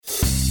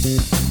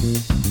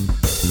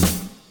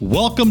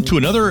Welcome to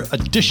another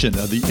edition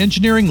of the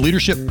Engineering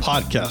Leadership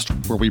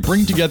Podcast, where we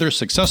bring together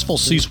successful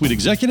C-suite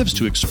executives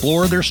to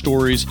explore their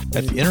stories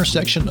at the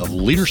intersection of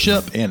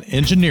leadership and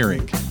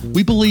engineering.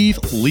 We believe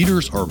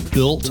leaders are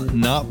built,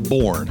 not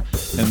born,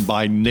 and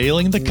by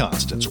nailing the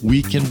constants,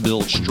 we can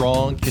build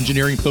strong,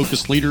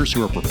 engineering-focused leaders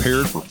who are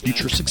prepared for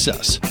future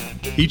success.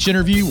 Each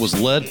interview was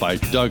led by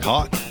Doug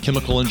Hawk,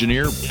 chemical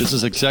engineer,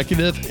 business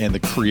executive, and the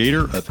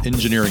creator of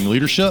Engineering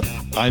Leadership.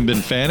 I'm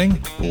Ben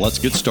Fanning. Let's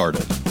get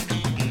started.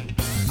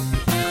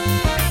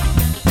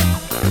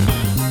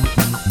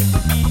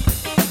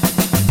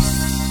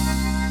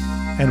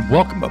 And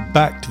welcome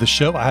back to the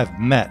show. I have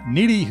Matt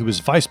Needy, who is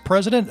Vice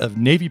President of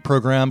Navy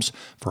Programs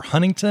for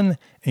Huntington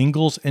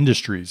Ingalls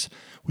Industries,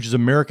 which is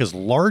America's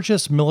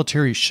largest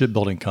military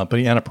shipbuilding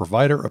company and a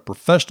provider of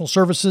professional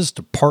services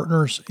to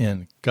partners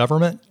in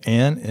government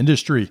and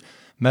industry.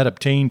 Matt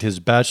obtained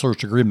his bachelor's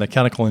degree in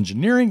mechanical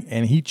engineering,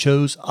 and he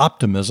chose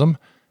optimism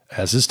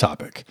as his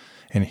topic.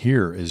 And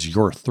here is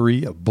your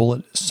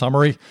 3-bullet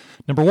summary.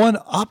 Number 1,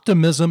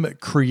 optimism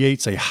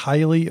creates a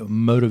highly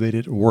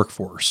motivated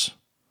workforce.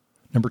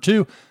 Number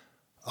 2,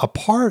 a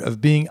part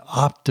of being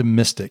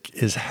optimistic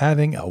is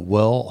having a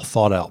well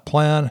thought out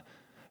plan.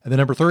 And then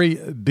number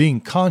 3, being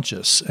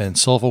conscious and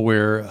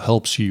self-aware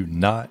helps you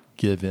not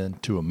give in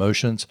to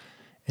emotions.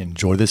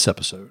 Enjoy this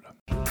episode.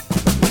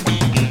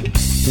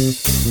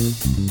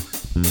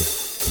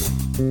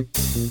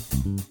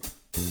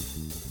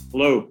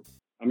 Hello,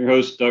 I'm your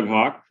host, Doug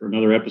Hawk, for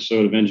another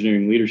episode of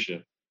Engineering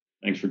Leadership.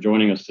 Thanks for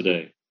joining us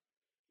today.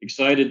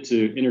 Excited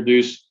to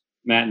introduce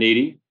Matt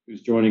Needy,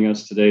 who's joining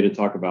us today to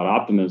talk about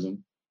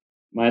optimism.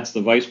 Matt's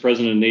the Vice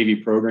President of Navy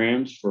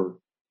Programs for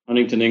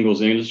Huntington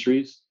Ingalls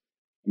Industries,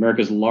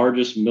 America's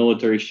largest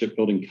military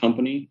shipbuilding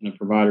company and a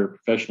provider of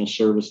professional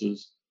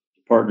services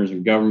to partners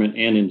in government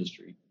and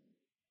industry.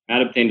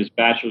 Matt obtained his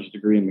bachelor's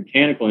degree in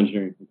mechanical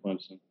engineering from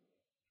Clemson.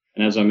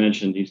 And as I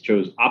mentioned, he's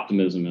chose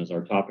optimism as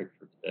our topic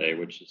for today,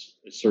 which is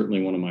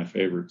certainly one of my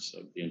favorites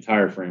of the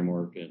entire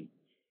framework and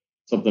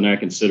something I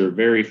consider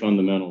very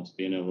fundamental to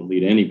being able to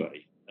lead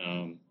anybody.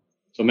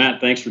 So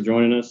Matt, thanks for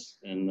joining us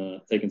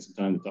and taking some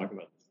time to talk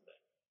about this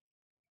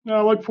today.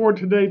 I look forward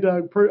to today,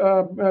 Doug.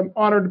 I'm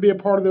honored to be a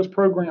part of this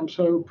program,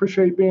 so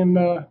appreciate being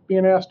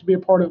asked to be a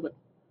part of it.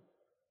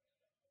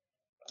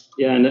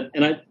 Yeah,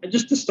 and I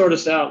just to start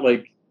us out,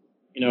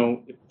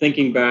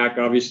 thinking back,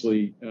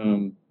 obviously,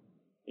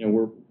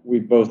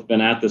 we've both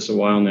been at this a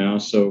while now.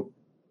 So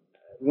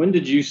when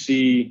did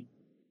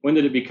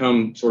it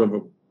become sort of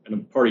a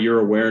part of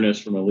your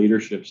awareness from a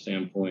leadership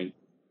standpoint?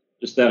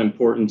 Just that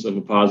importance of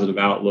a positive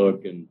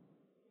outlook and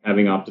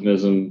having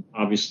optimism,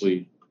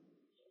 obviously,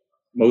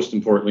 most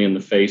importantly, in the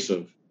face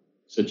of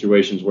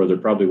situations where there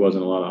probably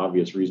wasn't a lot of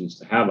obvious reasons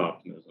to have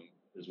optimism,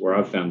 is where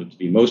I've found it to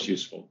be most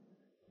useful.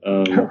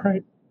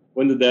 Right.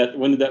 When did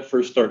that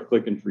first start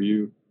clicking for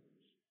you?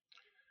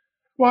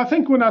 Well, I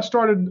think when I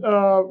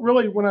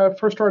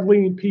first started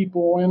leading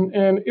people,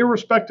 and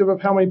irrespective of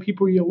how many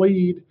people you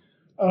lead,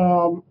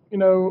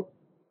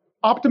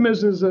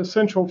 optimism is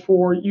essential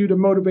for you to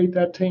motivate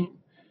that team.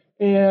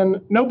 And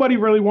nobody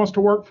really wants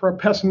to work for a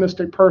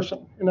pessimistic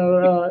person,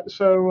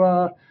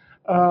 So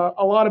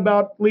a lot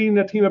about leading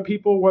a team of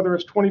people, whether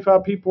it's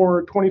 25 people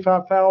or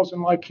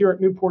 25,000, like here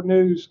at Newport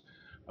News.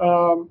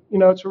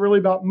 It's really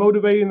about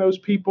motivating those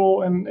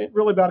people, and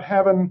really about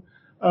having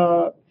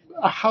a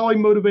highly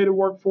motivated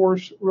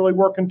workforce, really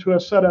working to a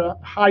set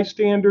of high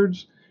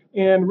standards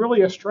and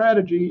really a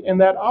strategy. And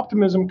that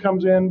optimism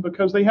comes in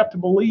because they have to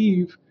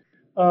believe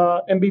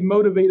and be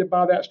motivated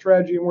by that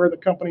strategy and where the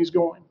company's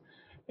going.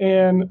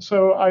 And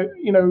so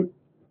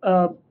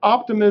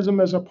optimism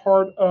is a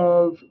part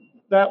of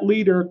that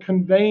leader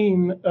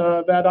conveying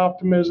that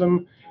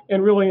optimism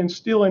and really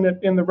instilling it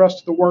in the rest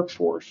of the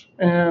workforce.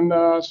 And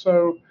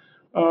to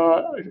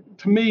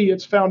me,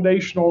 it's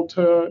foundational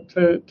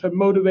to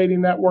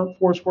motivating that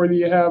workforce, whether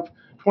you have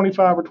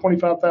 25 or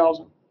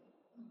 25,000.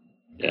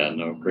 Yeah,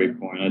 no, great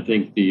point. I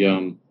think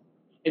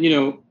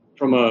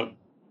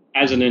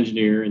as an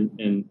engineer,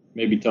 and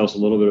maybe tell us a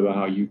little bit about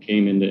how you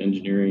came into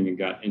engineering and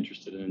got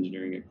interested in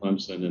engineering at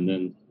Clemson, and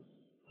then,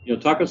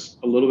 talk us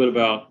a little bit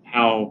about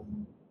how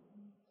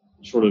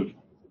sort of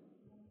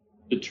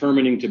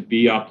determining to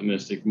be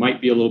optimistic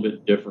might be a little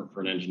bit different for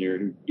an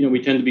engineer.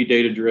 We tend to be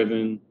data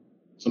driven.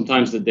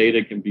 Sometimes the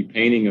data can be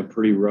painting a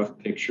pretty rough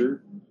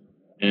picture,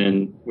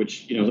 and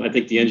which, I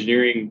think the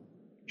engineering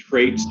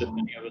traits that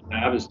many of us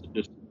have is to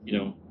just,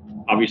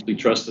 obviously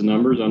trust the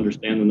numbers,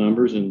 understand the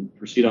numbers, and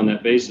proceed on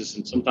that basis.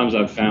 And sometimes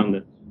I've found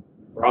that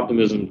where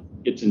optimism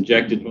gets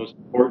injected, most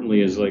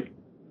importantly, is like,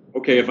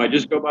 okay, if I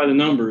just go by the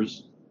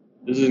numbers,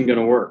 this isn't going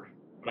to work.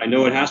 But I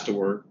know it has to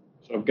work,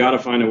 so I've got to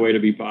find a way to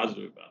be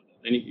positive about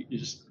that. And you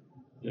just,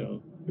 your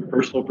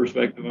personal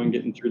perspective on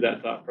getting through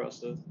that thought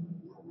process.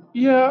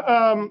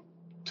 Yeah,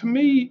 to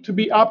me, to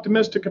be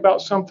optimistic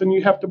about something,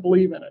 you have to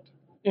believe in it.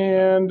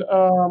 And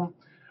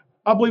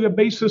I believe a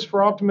basis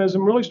for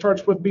optimism really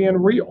starts with being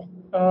real.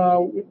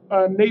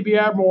 A Navy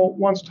admiral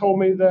once told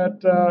me that,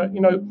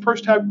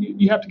 first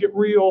you have to get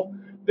real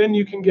then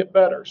you can get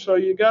better. So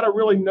you got to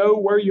really know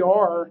where you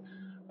are,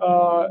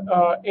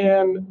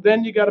 and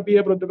then you got to be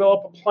able to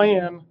develop a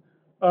plan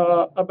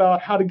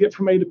about how to get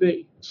from A to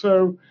B.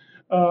 So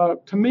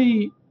to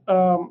me,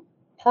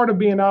 part of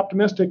being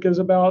optimistic is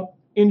about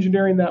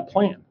engineering that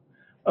plan.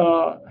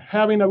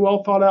 Having a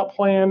well thought out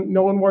plan,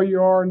 knowing where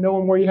you are,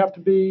 knowing where you have to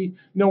be,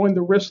 knowing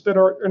the risks that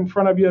are in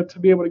front of you to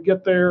be able to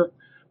get there,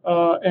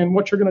 and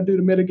what you're going to do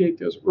to mitigate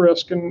this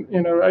risk. And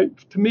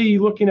to me,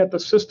 looking at the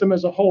system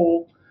as a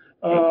whole,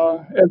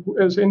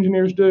 as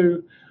engineers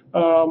do,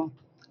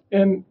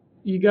 and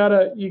you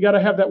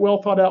gotta have that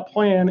well thought out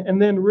plan,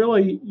 and then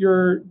really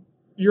your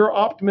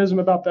optimism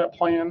about that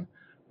plan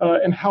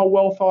and how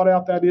well thought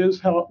out that is,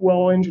 how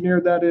well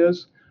engineered that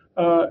is.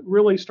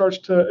 Really starts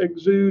to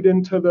exude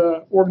into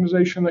the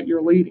organization that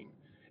you're leading,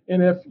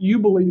 and if you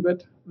believe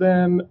it,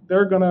 then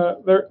they're gonna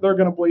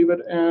believe it.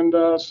 And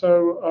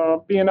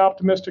so being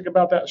optimistic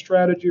about that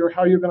strategy or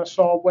how you're going to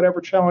solve whatever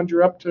challenge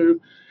you're up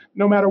to,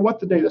 no matter what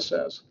the data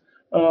says,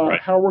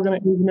 how we're going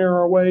to engineer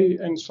our way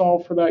and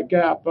solve for that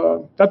gap.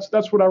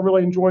 That's what I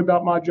really enjoy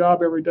about my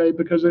job every day,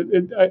 because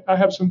I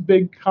have some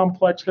big,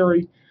 complex,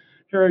 hairy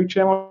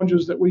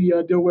challenges that we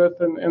deal with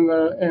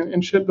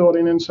in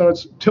shipbuilding, and so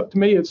to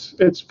me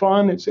it's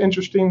fun, it's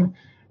interesting,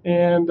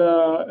 and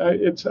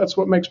that's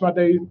what makes my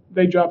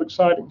day job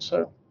exciting.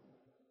 So,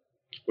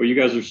 well, you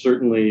guys are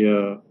certainly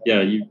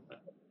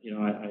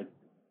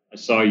I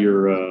saw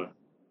you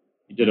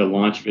did a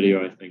launch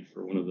video, I think,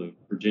 for one of the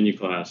Virginia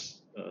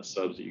class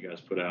subs that you guys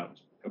put out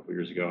a couple of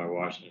years ago. I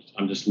watched it.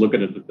 I'm just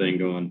looking at the thing,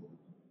 going,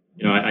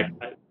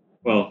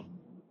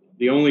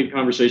 the only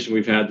conversation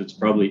we've had that's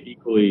probably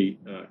equally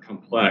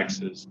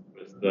complex is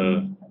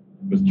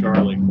with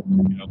Charlie,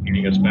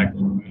 getting us back to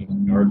the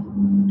yard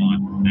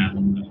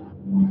launch,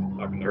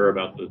 talking to her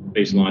about the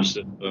Space Launch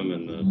System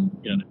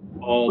and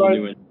all the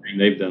new engineering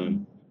they've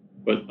done.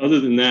 But other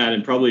than that,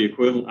 and probably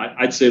equivalent,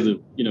 I'd say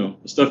the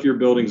stuff you're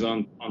building's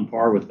on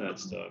par with that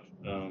stuff.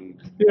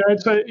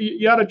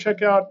 You ought to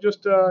check out,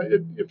 just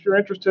if you're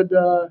interested.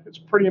 It's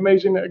pretty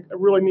amazing. A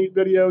really neat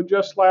video.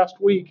 Just last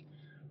week,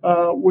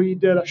 we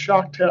did a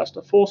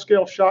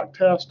full-scale shock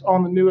test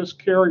on the newest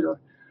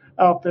carrier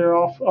out there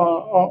off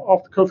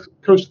the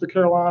coast of the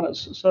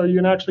Carolinas. So you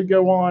can actually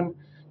go on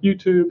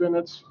YouTube, and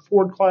it's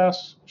Ford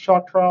class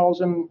shock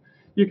trials, and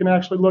you can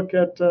actually look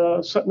at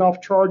setting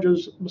off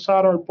charges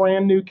beside our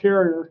brand new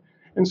carrier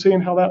and seeing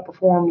how that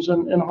performs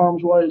in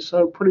harm's way.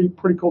 So pretty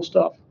cool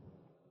stuff.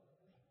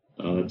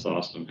 Oh, that's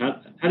awesome.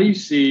 How do you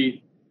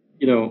see,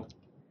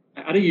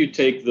 how do you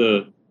take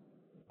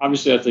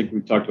obviously I think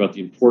we've talked about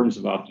the importance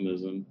of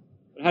optimism,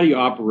 but how do you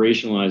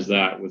operationalize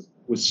that with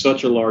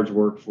such a large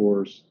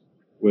workforce,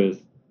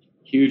 with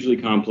hugely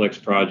complex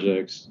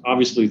projects?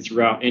 Obviously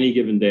throughout any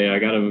given day, I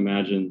got to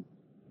imagine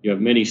you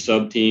have many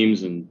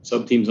sub-teams and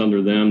sub-teams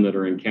under them that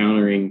are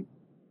encountering,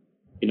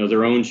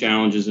 their own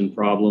challenges and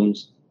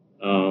problems.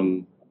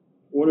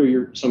 What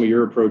are some of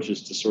your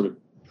approaches to sort of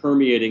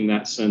permeating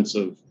that sense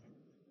of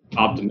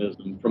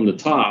optimism from the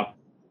top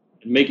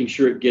and making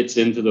sure it gets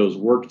into those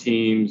work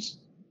teams,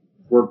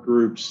 work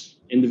groups,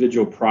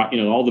 individual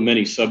all the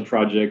many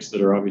sub-projects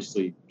that are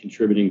obviously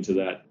contributing to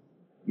that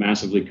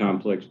massively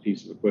complex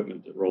piece of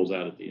equipment that rolls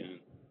out at the end?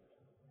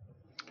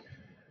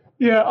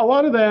 Yeah, a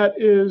lot of that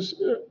is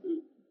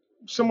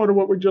similar to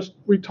what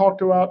we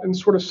talked about, and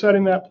sort of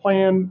setting that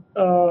plan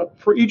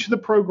for each of the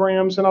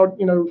programs.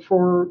 And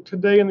for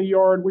today in the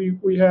yard,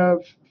 we have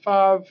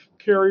 5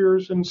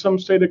 carriers in some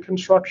state of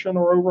construction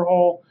or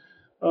overhaul.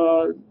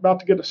 About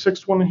to get a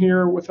 6th one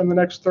here within the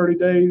next 30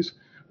 days.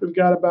 We've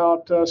got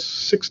about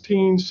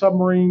 16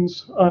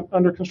 submarines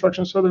under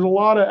construction. So there's a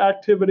lot of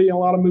activity and a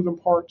lot of moving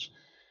parts.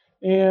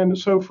 And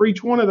so for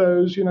each one of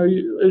those,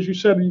 as you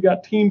said, you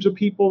got teams of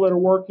people that are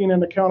working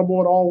and accountable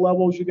at all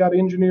levels. You got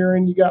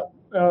engineering, you got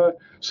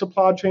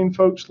supply chain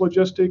folks,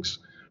 logistics,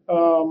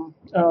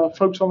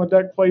 folks on the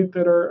deck plate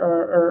that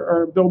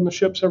are building the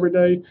ships every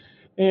day.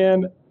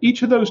 And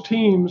each of those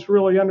teams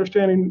really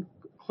understanding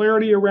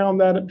clarity around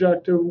that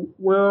objective.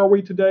 Where are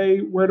we today?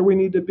 Where do we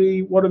need to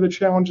be? What are the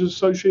challenges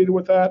associated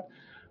with that?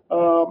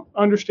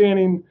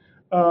 Understanding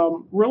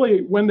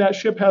really when that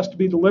ship has to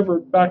be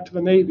delivered back to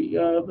the Navy.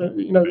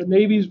 The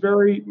Navy's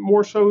very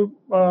more so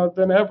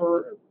than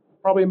ever,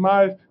 probably in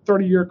my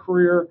 30-year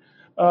career,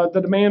 the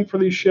demand for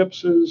these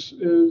ships is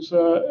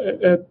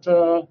at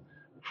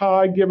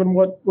high, given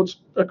what's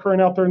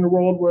occurring out there in the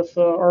world with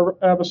our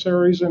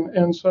adversaries.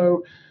 And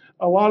so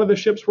a lot of the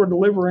ships we're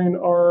delivering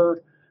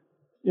are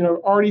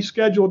already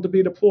scheduled to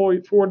be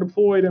deployed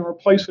and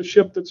replace a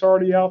ship that's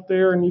already out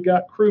there. And you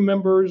got crew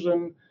members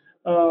and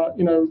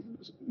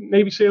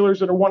Navy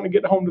sailors that are wanting to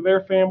get home to their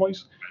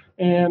families.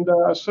 And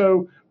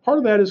so part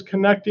of that is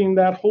connecting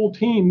that whole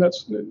team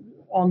that's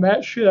on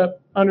that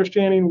ship,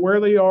 understanding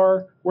where they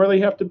are, where they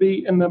have to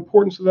be, and the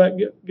importance of that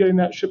getting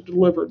that ship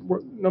delivered,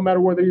 no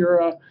matter whether you're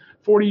a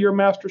 40-year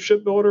master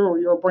shipbuilder or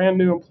you're a brand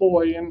new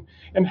employee,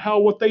 and how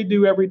what they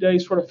do every day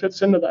sort of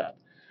fits into that.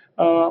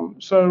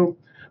 So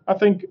I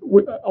think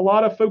a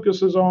lot of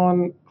focus is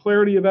on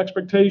clarity of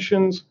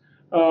expectations,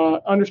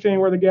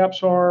 understanding where the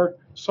gaps are,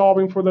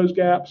 solving for those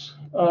gaps,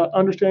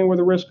 understanding where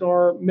the risks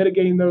are,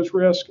 mitigating those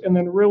risks, and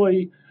then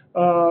really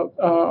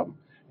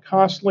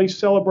constantly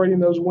celebrating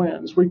those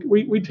wins.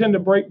 We tend to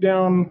break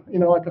down,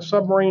 like a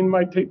submarine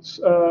might take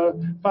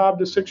 5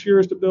 to 6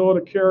 years to build,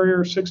 a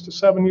carrier 6 to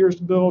 7 years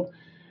to build.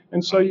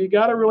 And so you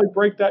got to really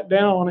break that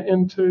down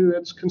into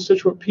its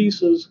constituent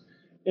pieces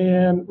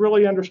and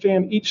really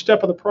understand each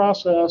step of the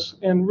process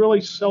and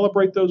really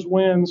celebrate those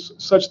wins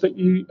such that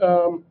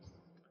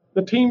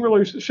the team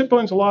really,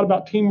 shipbuilding is a lot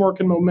about teamwork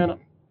and momentum.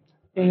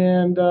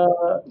 And,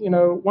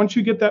 once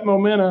you get that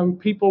momentum,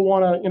 people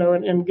want to,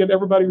 and get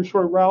everybody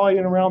sort of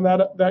rallying around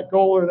that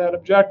goal or that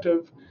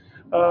objective.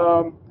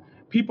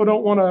 People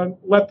don't want to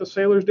let the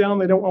sailors down.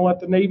 They don't want to let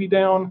the Navy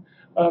down.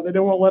 They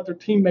don't want to let their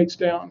teammates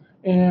down.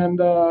 And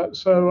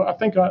so I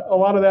think a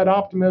lot of that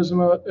optimism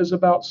is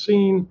about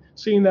seeing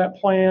that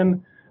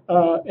plan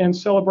and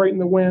celebrating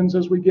the wins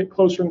as we get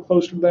closer and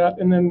closer to that.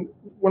 And then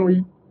when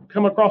we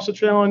come across a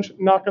challenge,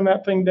 knocking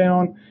that thing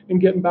down and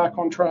getting back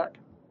on track.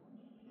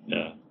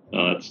 Yeah,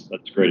 no,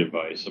 that's great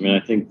advice. I mean, I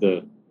think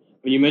when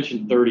you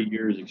mentioned 30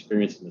 years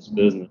experience in this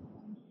business,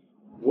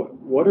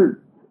 what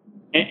are,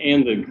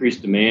 and the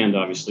increased demand,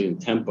 obviously, in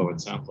tempo, it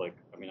sounds like,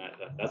 I mean,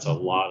 that's a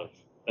lot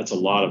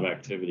of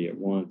activity at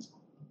once.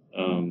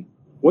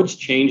 What's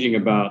changing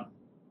about,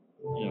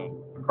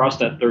 across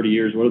that 30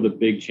 years, what are the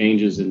big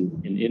changes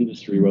in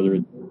industry, whether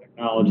it's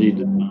technology,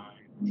 design,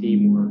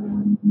 teamwork,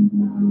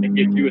 that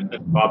gives you a sense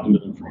of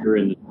optimism for your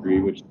industry,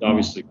 which is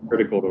obviously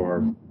critical to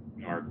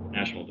our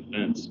national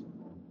defense in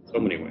so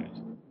many ways?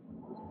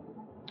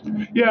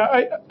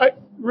 Yeah, I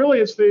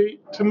really,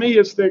 to me,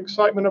 it's the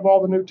excitement of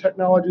all the new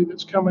technology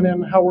that's coming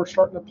in, how we're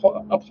starting to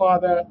apply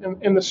that,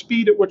 and the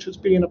speed at which it's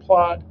being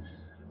applied.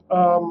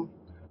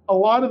 A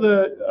lot of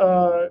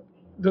the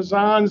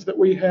designs that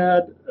we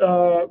had,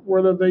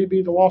 whether they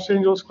be the Los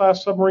Angeles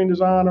class submarine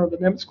design or the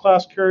Nimitz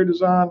class carrier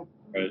design,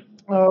 Right.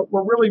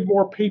 Were really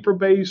more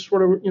paper-based,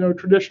 sort of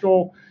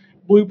traditional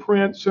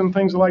blueprints and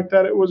things like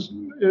that. It was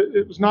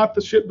not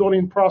the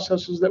shipbuilding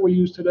processes that we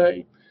use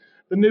today.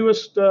 The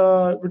newest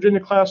Virginia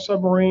class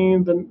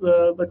submarine,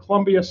 the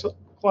Columbia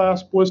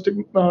class ballistic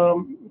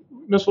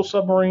missile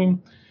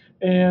submarine,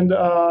 and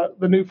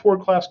the new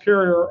Ford class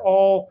carrier are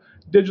all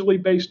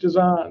digitally based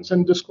designs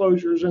and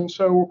disclosures. And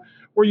so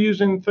we're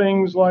using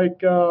things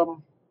like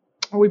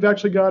we've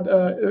actually got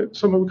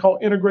something we call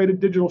integrated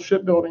digital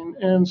shipbuilding.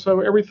 And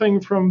so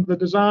everything from the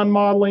design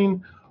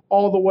modeling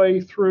all the way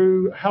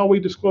through how we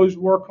disclose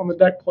work on the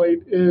deck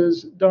plate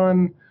is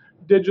done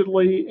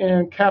digitally,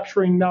 and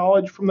capturing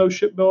knowledge from those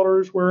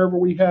shipbuilders wherever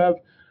we have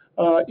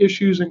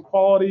issues in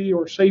quality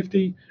or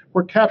safety.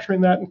 We're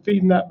capturing that and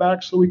feeding that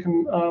back so we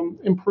can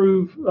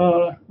improve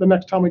the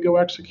next time we go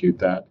execute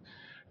that.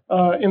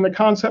 In the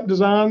concept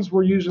designs,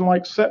 we're using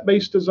like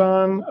set-based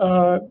design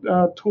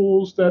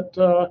tools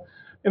that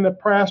in the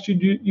past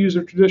you'd use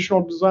a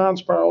traditional design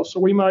spiral. So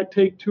we might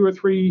take 2 or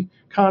 3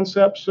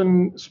 concepts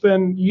and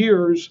spend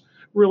years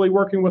really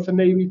working with the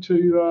Navy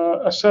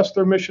to assess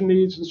their mission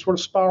needs and sort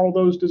of spiral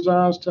those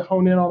designs to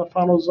hone in on a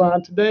final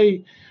design.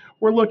 Today,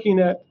 we're looking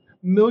at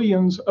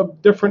millions of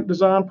different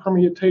design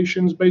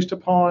permutations based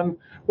upon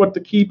what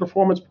the key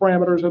performance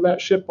parameters of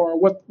that ship are,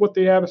 what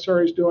the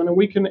adversary is doing. And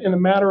we can, in a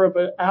matter of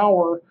an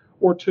hour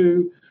or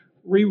two,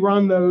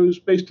 rerun those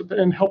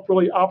and help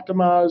really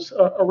optimize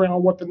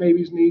around what the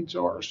Navy's needs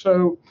are.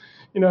 So,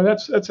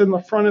 that's in the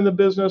front of the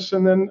business.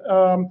 And then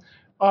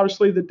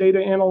obviously the data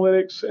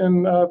analytics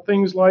and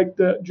things like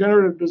the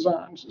generative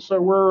designs.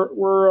 So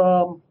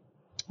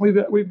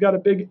we've got a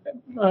big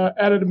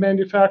additive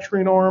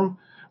manufacturing arm.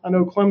 I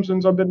know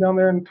Clemson's. I've been down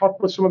there and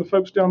talked with some of the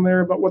folks down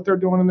there about what they're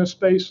doing in this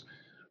space.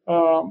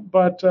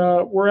 But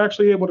we're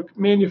actually able to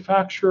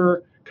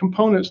manufacture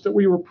components that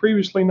we were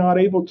previously not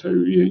able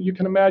to. You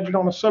can imagine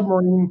on a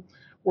submarine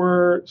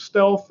where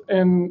stealth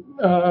and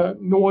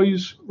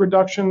noise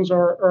reductions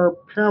are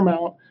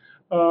paramount.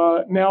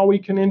 Now we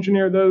can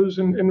engineer those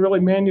and really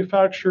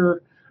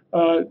manufacture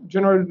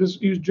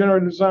use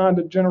generative design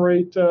to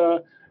generate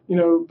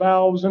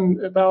valves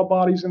and valve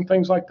bodies and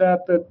things like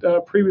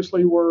that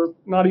previously were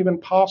not even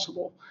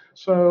possible.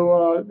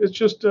 So it's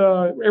just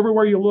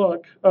everywhere you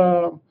look,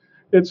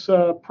 it's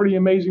pretty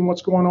amazing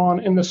what's going on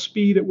and the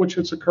speed at which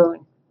it's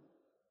occurring.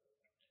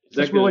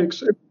 It's really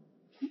exciting.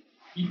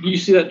 You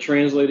see that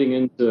translating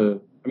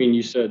into, I mean,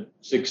 you said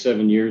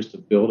 6-7 years to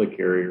build a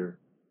carrier.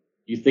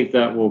 You think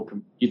that will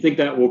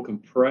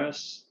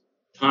compress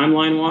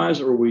timeline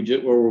wise, or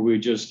will we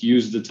just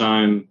use the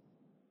time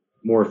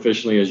more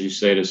efficiently, as you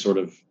say, to sort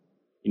of,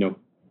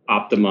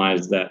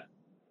 optimize that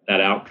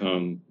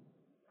outcome,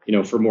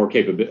 for more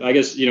capability? I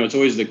guess, it's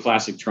always the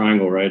classic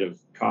triangle, right, of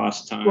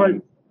cost, time,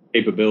 right,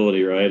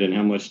 capability, right? And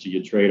how much do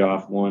you trade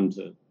off one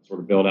to sort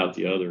of build out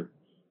the other?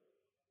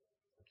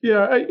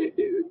 Yeah,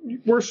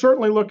 we're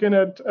certainly looking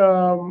at,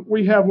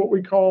 we have what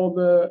we call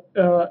the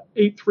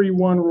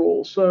 8-3-1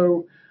 rule.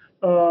 So,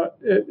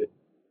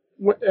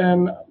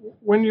 and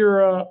when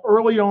you're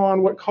early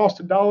on, what costs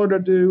 $1 to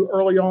do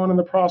early on in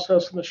the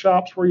process in the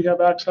shops where you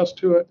have access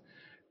to it,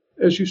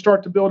 as you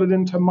start to build it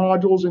into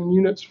modules and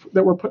units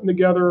that we're putting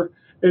together,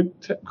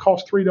 it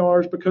costs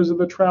 $3 because of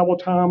the travel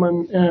time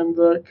and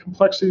the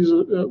complexities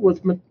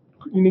with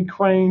you need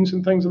cranes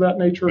and things of that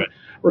nature, right,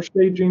 or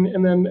staging.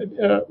 And then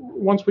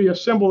once we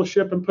assemble the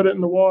ship and put it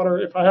in the water,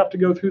 if I have to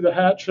go through the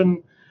hatch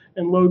and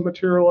load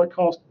material, it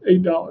costs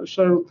 $8.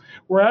 So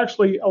we're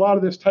actually, a lot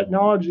of this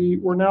technology,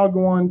 we're now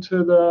going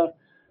to the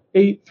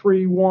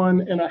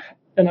 831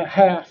 and a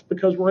half,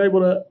 because we're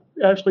able to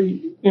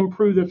actually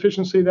improve the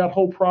efficiency of that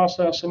whole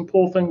process and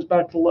pull things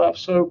back to the left.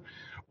 So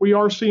we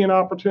are seeing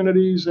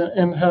opportunities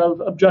and have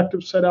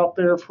objectives set out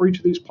there for each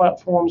of these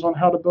platforms on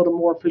how to build them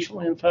more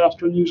efficiently and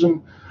faster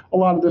using a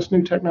lot of this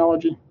new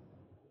technology.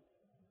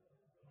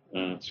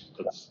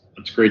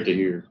 That's great to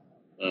hear.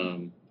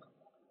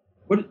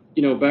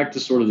 Back to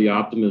sort of the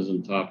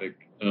optimism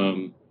topic,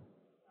 and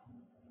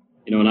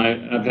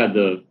I've had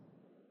to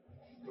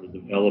sort of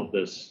develop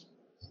this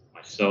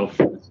myself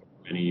for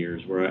many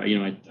years, where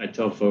I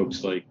tell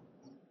folks, like,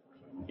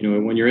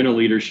 when you're in a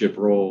leadership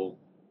role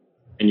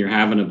and you're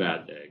having a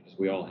bad day, because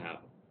we all have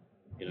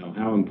them,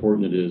 how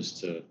important it is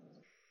to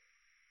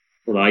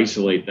sort of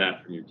isolate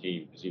that from your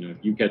team, because if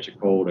you catch a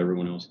cold,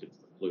 everyone else gets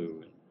the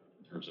flu.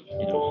 In terms of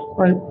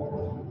right,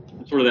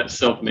 sort of that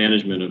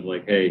self-management of,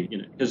 like, hey,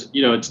 because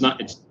it's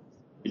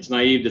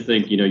naive to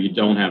think you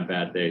don't have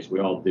bad days. We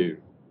all do,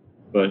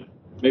 but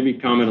maybe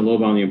comment a little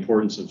bit on the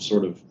importance of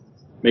sort of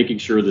making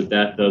sure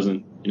that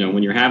doesn't,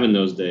 when you're having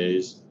those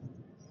days,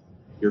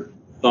 you're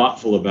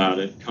thoughtful about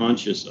it,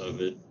 conscious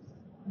of it,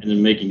 and then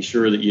making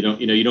sure that you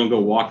don't go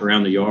walk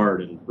around the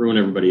yard and ruin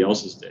everybody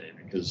else's day.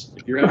 Because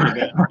if you're having a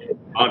bad day,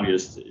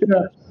 obvious,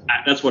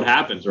 that's what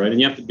happens, right? And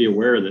you have to be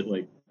aware that,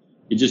 like,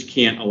 you just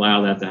can't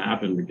allow that to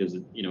happen, because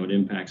it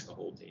impacts the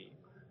whole team.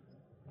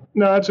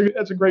 No, that's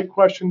a great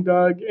question,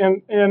 Doug.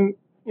 And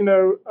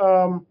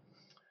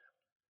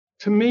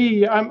to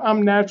me,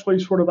 I'm naturally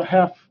sort of a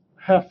half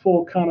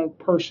full kind of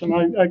person.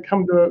 I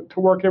come to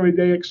work every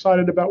day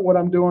excited about what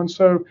I'm doing.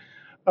 So,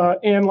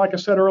 and like I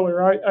said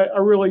earlier, I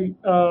really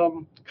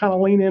kind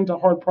of lean into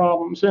hard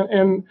problems,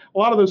 and a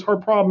lot of those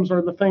hard problems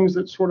are the things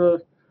that sort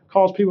of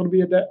cause people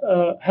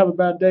to have a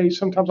bad day.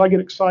 Sometimes I get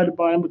excited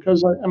by them,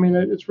 because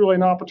it's really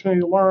an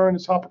opportunity to learn.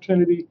 It's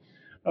opportunity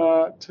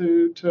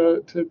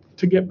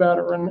to get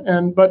better.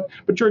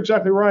 But you're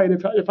exactly right.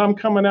 If I'm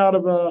coming out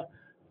of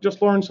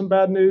just learned some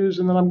bad news,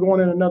 and then I'm going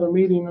in another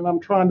meeting, and I'm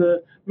trying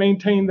to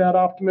maintain that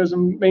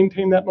optimism,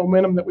 maintain that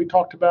momentum that we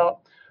talked about.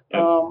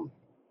 Yeah.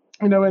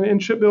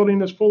 And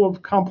shipbuilding is full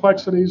of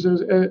complexities,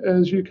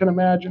 as you can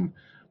imagine.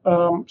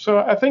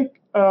 So I think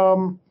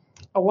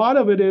a lot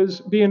of it is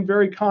being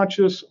very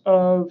conscious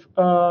of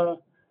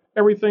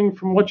everything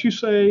from what you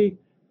say,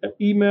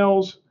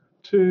 emails,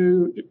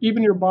 to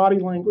even your body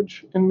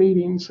language in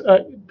meetings.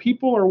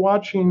 People are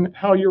watching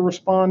how you're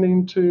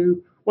responding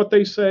to what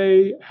they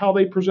say, how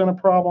they present a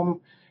problem.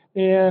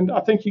 And I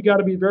think you got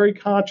to be very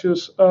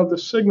conscious of the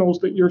signals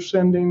that you're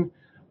sending,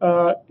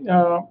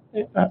 almost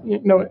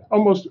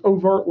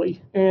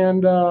overtly.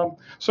 And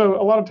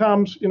so a lot of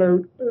times,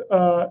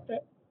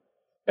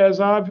 as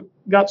I've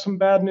got some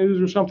bad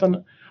news or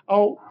something,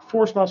 I'll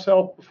force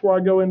myself before I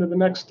go into the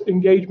next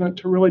engagement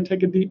to really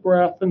take a deep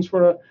breath and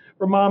sort of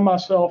remind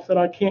myself that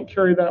I can't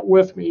carry that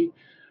with me.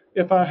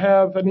 If I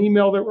have an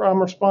email that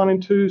I'm responding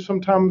to,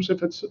 sometimes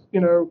if it's,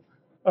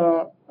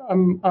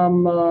 I'm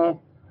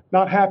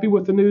not happy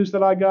with the news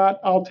that I got,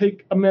 I'll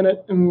take a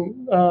minute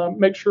and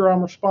make sure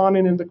I'm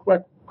responding in the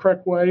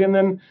correct way. And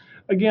then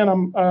again,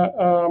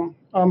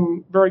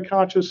 I'm very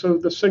conscious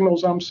of the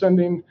signals I'm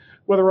sending,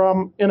 whether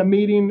I'm in a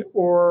meeting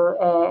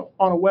or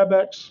on a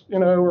WebEx,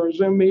 or a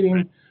Zoom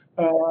meeting,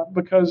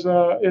 because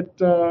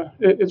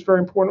it's very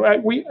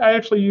important. I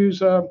actually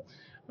use, I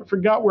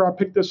forgot where I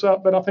picked this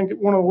up, but I think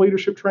one of the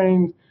leadership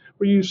training,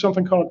 we use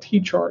something called a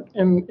T-chart.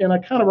 And I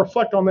kind of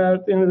reflect on that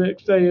at the end of the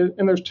day.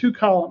 And there's two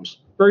columns,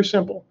 very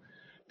simple.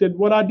 Did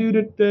what I do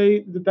today,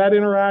 did that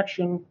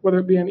interaction, whether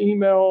it be an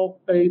email,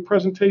 a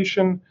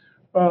presentation,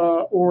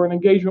 or an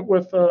engagement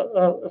with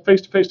a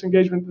face-to-face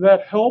engagement, did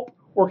that help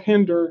or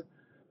hinder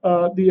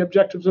the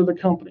objectives of the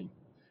company?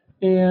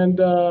 And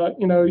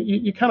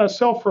you kind of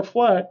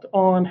self-reflect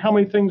on how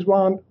many things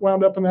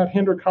wound up in that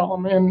hinder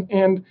column,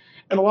 and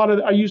a lot of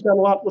I use that a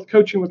lot with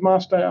coaching with my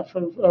staff.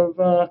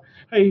 Of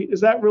hey,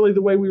 is that really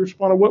the way we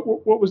responded?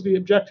 What was the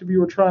objective you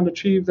were trying to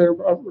achieve there,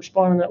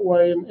 responding that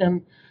way?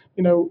 And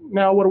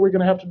now what are we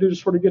going to have to do to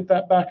sort of get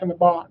that back in the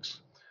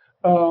box?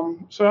 So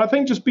I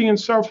think just being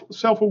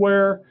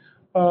self-aware,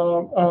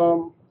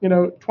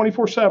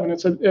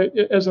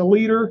 24/7. As a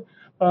leader,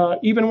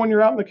 even when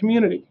you're out in the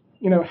community,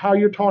 how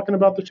you're talking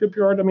about the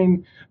shipyard. I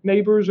mean,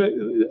 neighbors.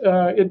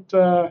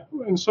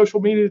 In social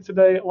media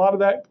today, a lot of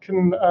that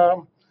can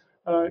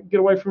get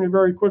away from you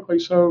very quickly.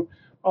 So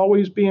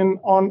always being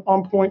on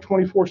point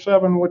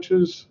 24/7, which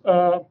is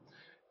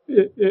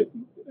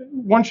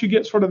once you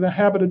get sort of the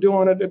habit of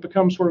doing it, it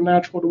becomes sort of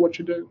natural to what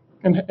you do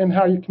and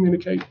how you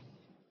communicate.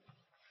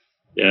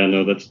 Yeah,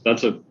 no,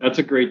 that's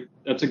a great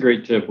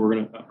tip.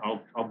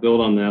 I'll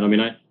build on that. I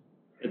mean,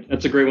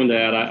 that's a great one to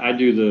add. I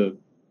do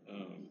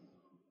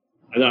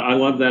I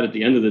love that at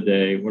the end of the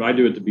day. What I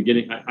do at the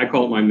beginning, I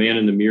call it my man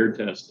in the mirror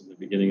test at the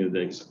beginning of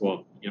the day.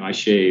 Well, I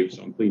shave,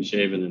 so I'm clean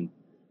shaven, and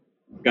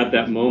got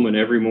that moment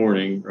every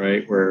morning,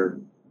 right, where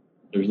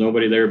there's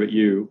nobody there but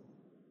you,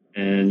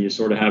 and you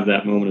sort of have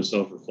that moment of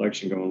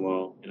self-reflection going,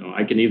 well,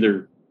 I can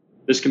either,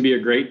 this can be a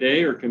great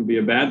day or it can be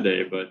a bad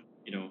day, but,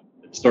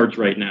 it starts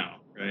right now,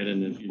 right?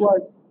 And if you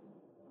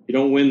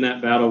don't win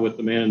that battle with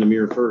the man in the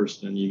mirror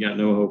first, then you got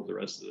no hope the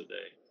rest of the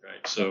day,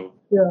 right? So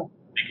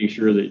making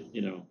sure that,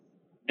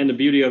 and the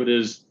beauty of it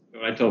is,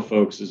 what I tell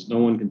folks is no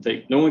one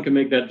can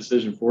make that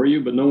decision for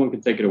you, but no one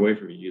can take it away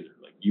from you either.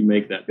 Like, you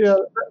make that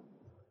decision. Yeah,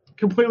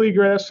 completely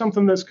agree. That's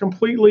something that's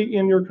completely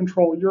in your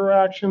control, your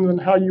actions and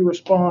how you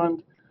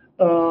respond.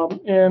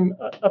 And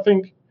I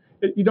think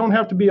you don't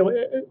have to be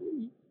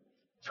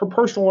for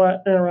personal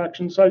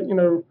interactions.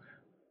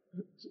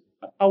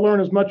 I learn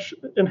as much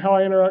in how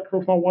I interact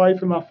with my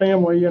wife and my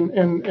family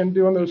and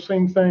doing those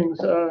same things.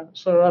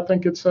 So I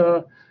think it's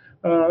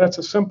that's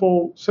a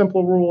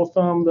simple rule of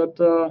thumb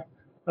that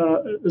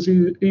is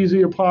easy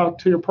to apply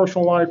to your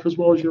personal life as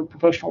well as your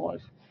professional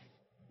life.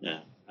 Yeah,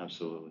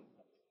 absolutely.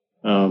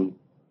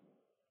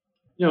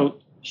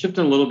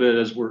 Shifting a little bit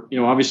as we're,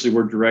 obviously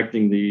we're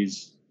directing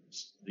these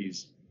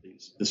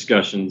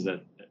discussions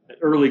at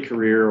early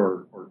career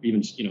or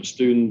even,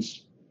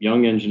 students,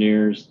 young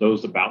engineers,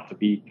 those about to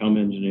become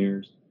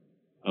engineers.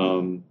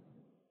 Any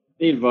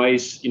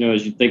advice,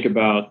 as you think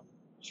about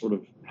sort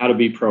of how to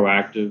be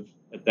proactive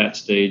at that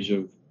stage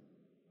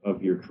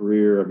of your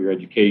career, of your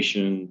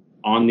education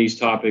on these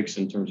topics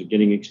in terms of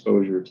getting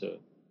exposure to,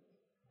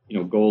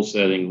 goal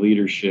setting,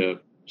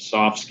 leadership,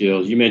 soft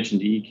skills. You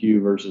mentioned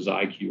EQ versus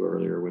IQ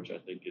earlier, which I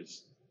think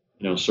is,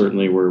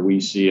 certainly where we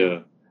see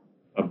a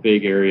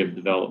big area of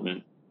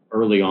development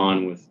early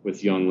on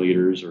with young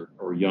leaders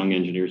or young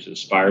engineers that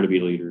aspire to be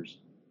leaders.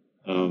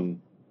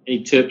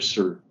 Any tips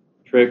or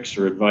tricks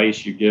or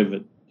advice you give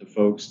to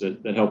folks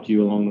that helped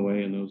you along the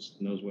way in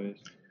those ways?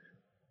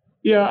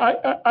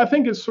 Yeah, I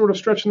think it's sort of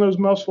stretching those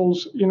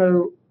muscles,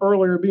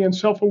 earlier, being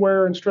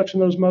self-aware and stretching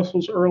those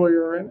muscles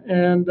earlier.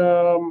 And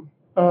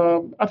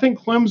I think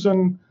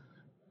Clemson,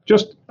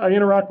 I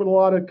interact with a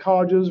lot of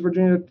colleges,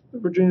 Virginia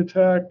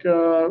Tech,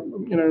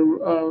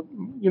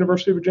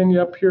 University of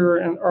Virginia up here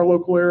in our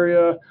local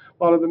area,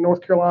 a lot of the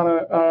North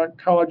Carolina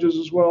colleges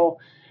as well.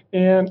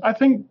 And I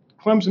think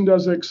Clemson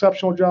does an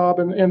exceptional job,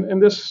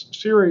 and this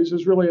series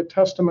is really a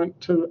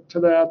testament to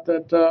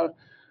that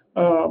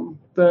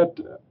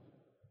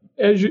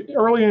as you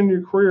early in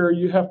your career,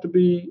 you have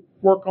to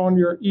work on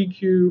your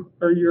EQ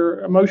or your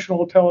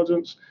emotional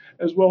intelligence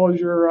as well as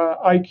your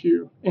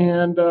IQ.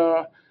 And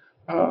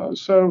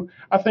so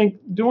I think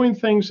doing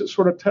things that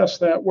sort of test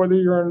that, whether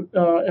you're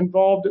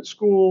involved at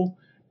school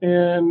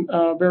in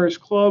various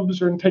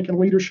clubs or in taking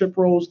leadership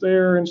roles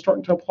there and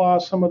starting to apply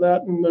some of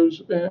that in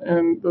those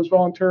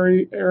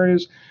voluntary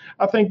areas.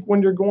 I think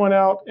when you're going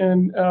out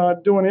and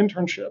doing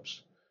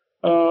internships,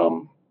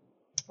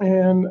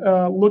 and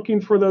looking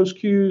for those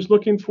cues,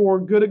 looking for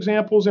good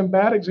examples and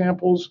bad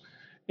examples,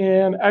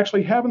 and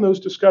actually having those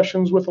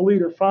discussions with a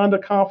leader. Find a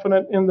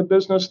confidant in the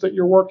business that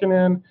you're working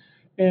in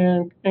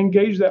and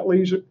engage that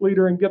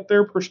leader and get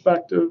their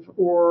perspective,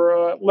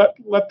 or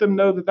let them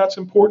know that that's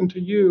important to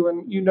you,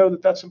 and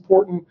that that's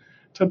important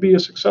to be a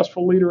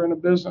successful leader in a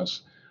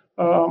business.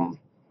 And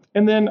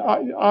then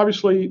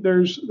obviously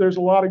there's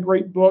a lot of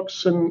great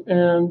books and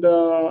ebooks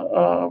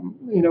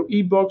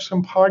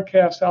and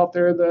podcasts out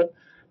there that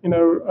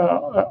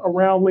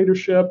around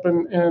leadership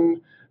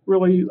and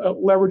really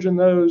leveraging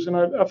those. And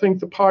I think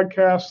the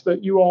podcasts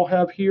that you all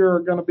have here are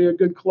going to be a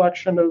good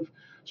collection of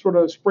sort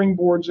of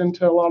springboards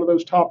into a lot of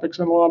those topics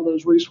and a lot of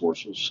those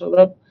resources.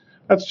 So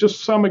that's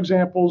just some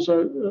examples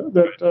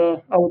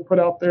that I would put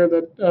out there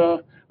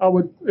that I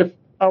would, if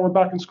I were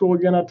back in school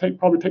again, I'd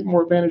probably take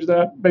more advantage of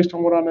that based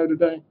on what I know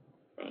today.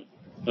 Right.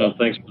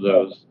 Thanks for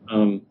those.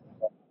 In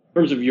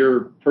terms of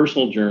your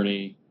personal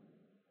journey,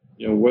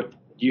 what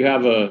do you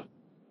have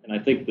and I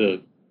think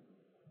in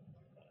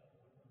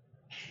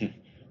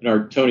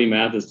our Tony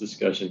Mathis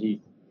discussion,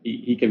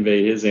 he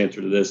conveyed his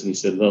answer to this, and he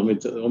said, "Let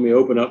me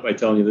open up by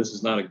telling you this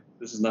is not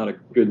a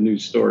good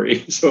news story."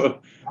 So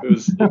it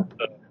was.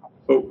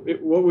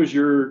 What was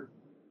do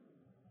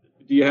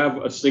you have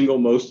a single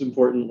most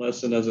important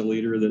lesson as a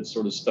leader that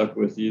sort of stuck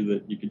with you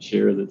that you could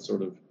share that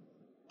sort of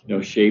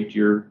shaped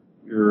your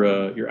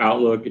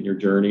outlook and your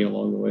journey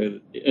along the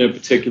way in a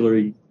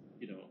particularly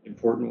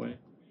important way?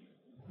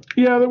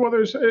 Yeah, well,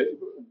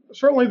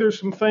 certainly there's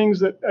some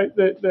things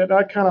that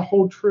I kind of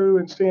hold true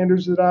and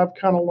standards that I've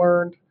kind of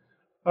learned,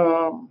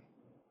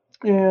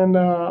 and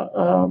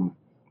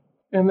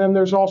then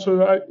there's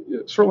also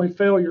certainly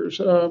failures.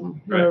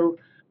 Right.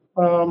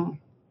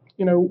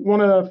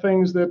 One of the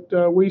things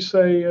that we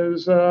say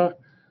is to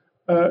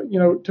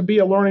be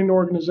a learning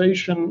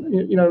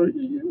organization,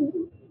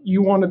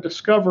 you want to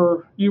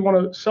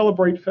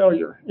celebrate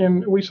failure,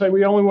 and we say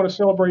we only want to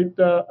celebrate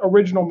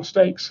original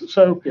mistakes.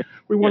 So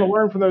we want to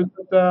learn from those.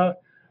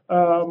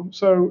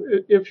 So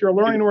if you're a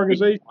learning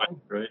organization,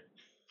 right?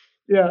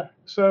 Yeah.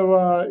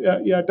 So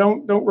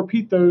don't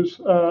repeat those.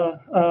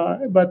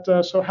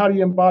 But so how do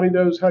you embody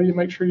those? How do you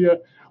make sure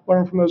you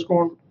learn from those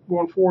going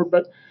forward?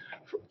 But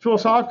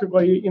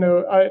philosophically,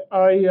 I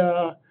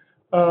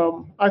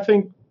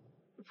think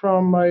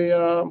from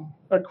a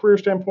career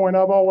standpoint,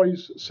 I've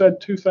always said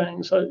two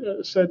things.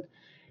 I said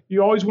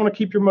you always want to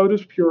keep your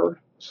motives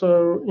pure.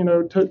 So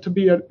to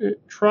be a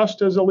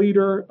trust as a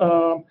leader.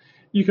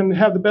 You can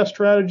have the best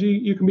strategy.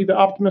 You can be the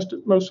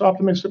most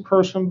optimistic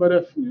person, but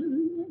if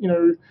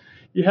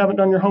you haven't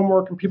done your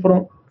homework and people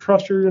don't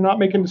trust you, you're not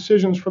making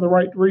decisions for the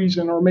right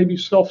reason, or maybe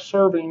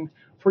self-serving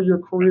for your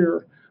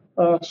career.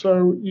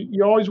 So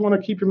you always want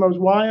to keep your motives.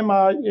 Why am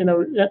I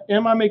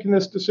making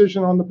this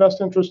decision on the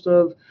best interest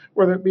of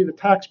whether it be the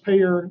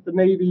taxpayer, the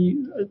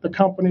Navy, the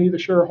company, the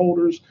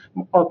shareholders,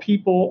 our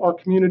people, our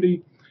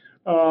community?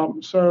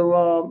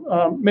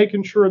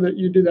 Making sure that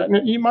you do that.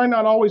 And you might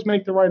not always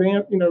make the right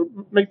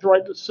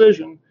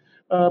decision,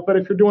 but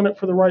if you're doing it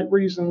for the right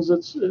reasons,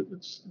 it's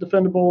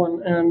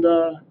defendable and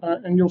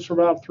you'll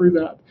survive through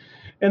that.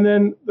 And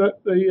then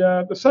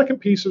the second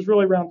piece is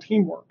really around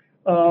teamwork.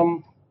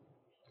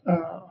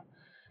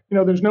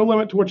 There's no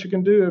limit to what you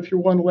can do if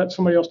you're willing to let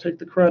somebody else take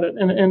the credit.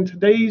 And in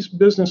today's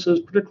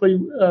businesses,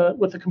 particularly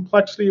with the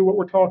complexity of what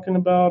we're talking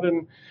about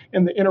and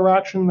the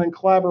interaction and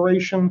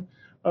collaboration,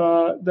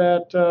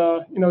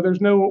 there's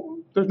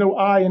no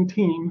I in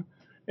team.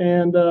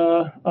 And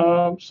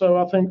so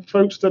I think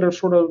folks that are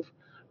sort of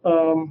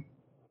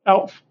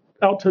out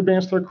to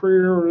advance their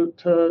career or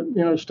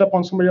to step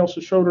on somebody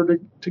else's shoulder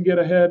to get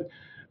ahead,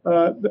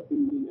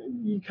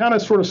 you kind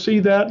of sort of see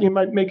that. You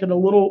might make it a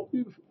little,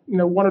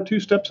 one or two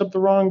steps up the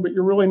rung, but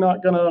you're really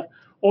not going to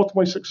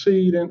ultimately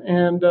succeed.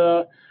 And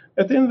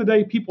at the end of the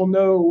day, people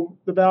know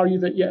the value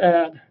that you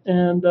add,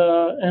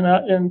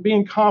 and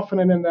being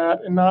confident in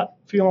that, and not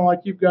feeling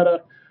like you've got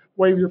to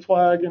wave your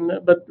flag,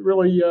 but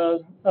really,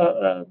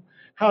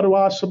 how do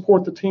I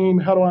support the team?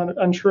 How do I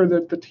ensure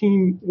that the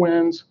team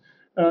wins,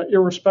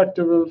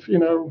 irrespective of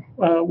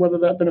whether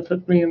that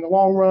benefits me in the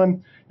long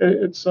run?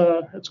 It's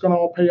going to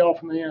all pay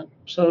off in the end.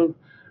 So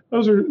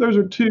those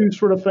are two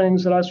sort of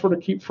things that I sort of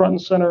keep front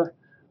and center,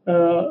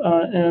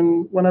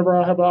 and whenever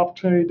I have an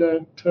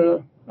opportunity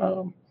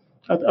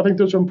I think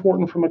those are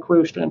important from a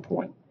career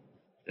standpoint.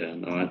 Yeah,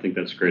 no, I think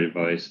that's great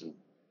advice, and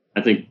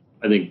I think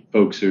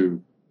folks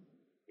who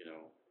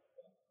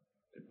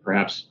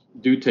perhaps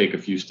do take a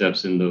few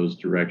steps in those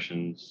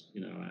directions,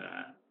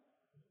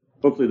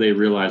 hopefully they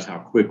realize how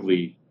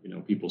quickly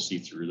people see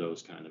through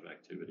those kind of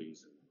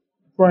activities.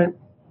 Right.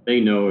 They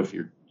know if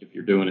you're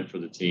doing it for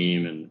the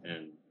team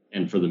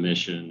and for the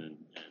mission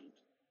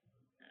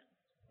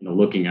and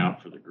looking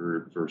out for the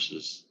group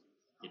versus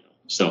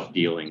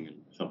self-dealing and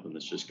something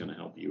that's just going to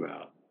help you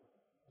out.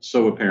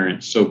 So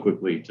apparent so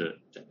quickly to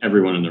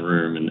everyone in the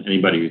room, and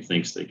anybody who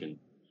thinks they can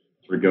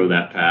sort of go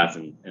that path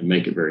and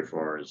make it very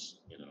far is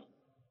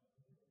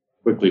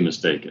quickly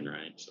mistaken,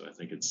 right? So I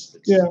think it's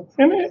yeah.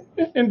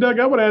 And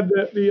Doug, I would add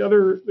that the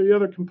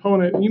other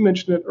component, and you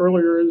mentioned it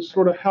earlier, is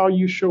sort of how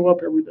you show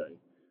up every day.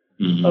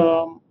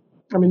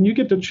 Mm-hmm. You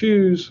get to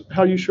choose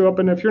how you show up,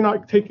 and if you're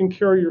not taking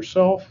care of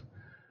yourself,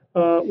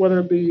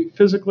 whether it be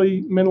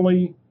physically,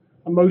 mentally,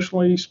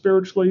 emotionally,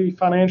 spiritually,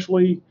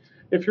 financially,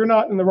 if you're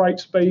not in the right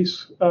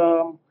space,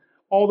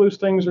 all those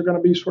things are going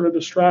to be sort of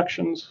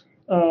distractions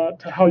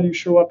to how you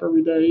show up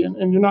every day,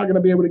 and you're not going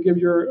to be able to give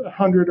your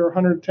 100 or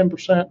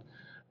 110%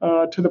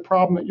 to the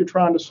problem that you're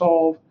trying to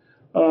solve.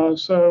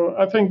 So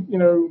I think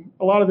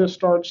a lot of this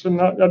starts,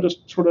 and I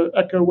just sort of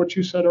echo what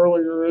you said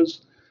earlier,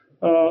 is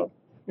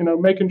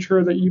making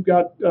sure that you've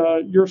got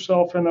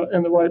yourself in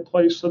the right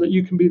place so that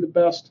you can be the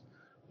best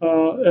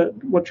at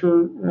what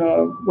you're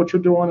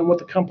doing, and what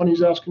the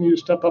company's asking you to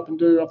step up and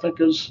do. I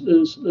think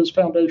is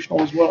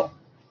foundational as well.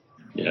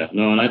 Yeah,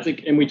 no, and I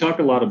think, and we talk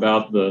a lot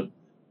about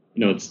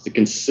it's the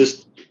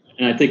consistent,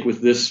 and I think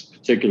with this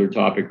particular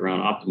topic around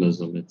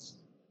optimism,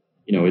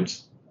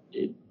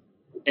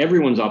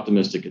 everyone's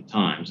optimistic at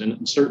times,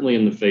 and certainly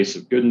in the face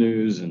of good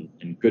news and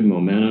good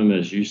momentum,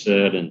 as you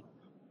said, and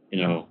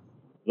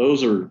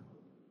those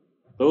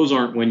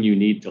aren't when you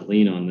need to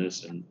lean on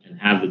this and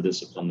have the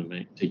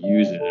discipline to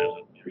use it as a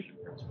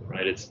leadership principle,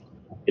 right? It's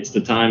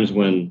the times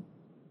when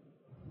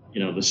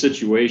the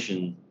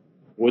situation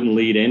wouldn't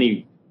lead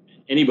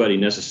anybody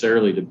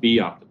necessarily to be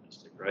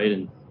optimistic, right?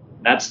 And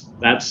that's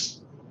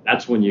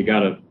when you got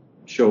to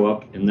show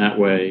up in that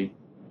way,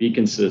 be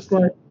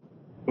consistent, right.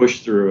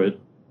 Push through it,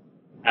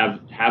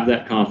 have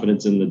that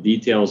confidence in the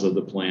details of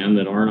the plan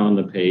that aren't on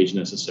the page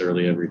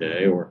necessarily every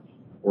day, or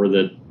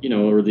that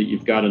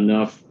you've got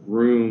enough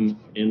room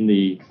in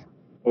the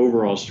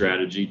overall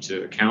strategy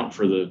to account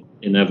for the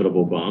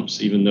inevitable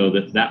bumps, even though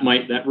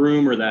that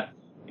room or that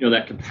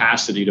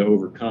capacity to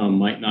overcome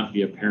might not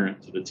be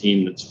apparent to the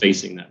team that's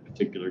facing that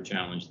particular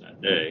challenge that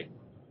day.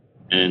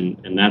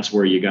 And that's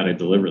where you got to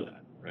deliver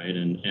that, right?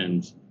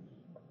 And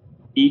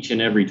each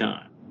and every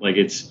time, like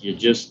it's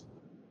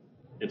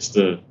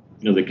the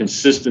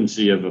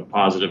consistency of a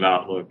positive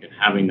outlook and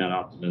having that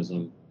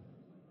optimism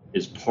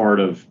is part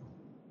of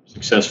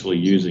successfully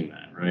using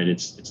that, right?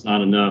 It's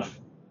not enough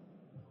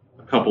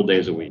couple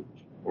days a week,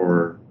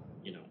 or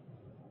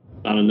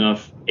not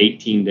enough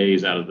 18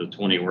 days out of the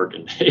 20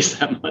 working days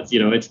that month.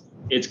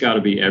 It's got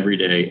to be every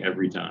day,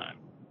 every time.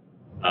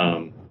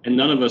 And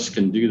none of us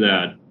can do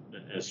that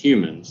as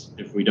humans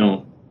if we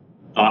don't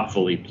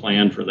thoughtfully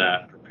plan for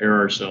that, prepare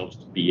ourselves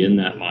to be in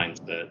that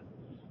mindset.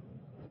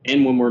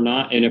 And when we're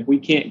not, and if we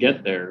can't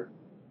get there,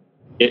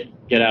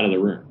 get out of the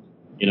room.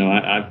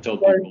 I've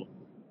told people,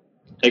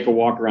 take a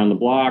walk around the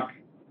block,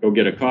 go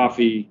get a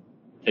coffee,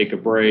 take a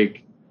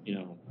break,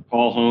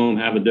 call home,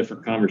 have a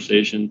different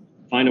conversation,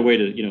 find a way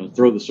to,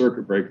 throw the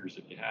circuit breakers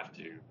if you have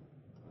to,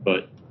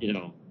 but,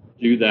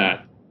 do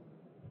that.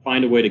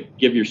 Find a way to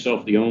give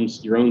yourself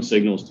your own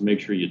signals to make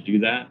sure you do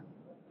that,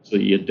 so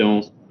that you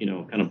don't,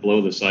 kind of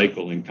blow the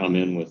cycle and come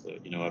in with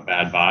a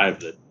bad vibe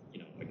that,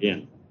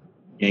 again,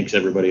 yanks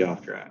everybody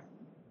off track.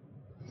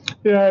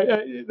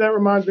 Yeah, that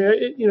reminds me,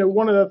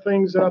 one of the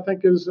things that I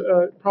think is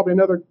probably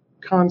another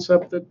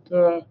concept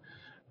that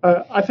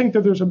I think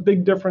that there's a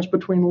big difference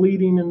between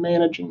leading and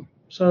managing.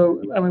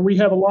 So, I mean, we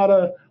have a lot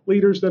of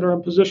leaders that are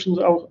in positions,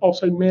 I'll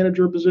say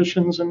manager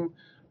positions,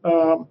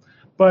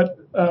 but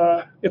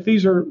if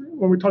these are,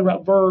 when we talk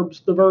about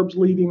verbs, the verbs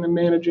leading and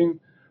managing,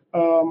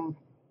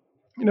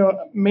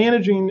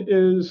 managing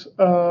is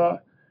I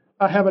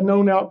have a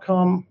known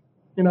outcome.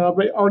 I've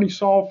already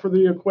solved for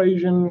the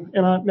equation,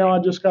 and now I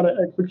just got to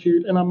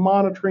execute. And I'm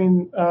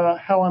monitoring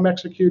how I'm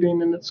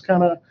executing, and it's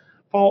kind of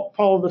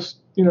follow this,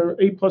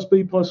 A plus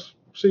B plus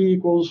C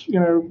equals,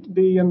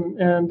 D,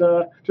 and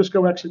just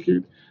go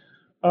execute.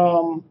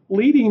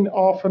 Leading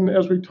often,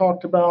 as we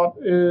talked about,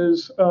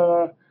 is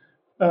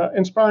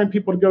inspiring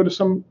people to go to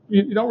some.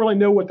 You don't really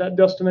know what that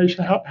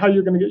destination, how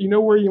you're going to get. You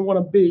know where you want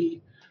to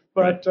be,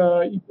 but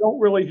you don't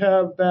really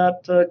have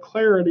that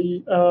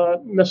clarity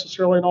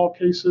necessarily in all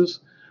cases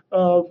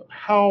of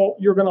how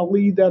you're going to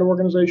lead that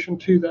organization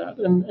to that.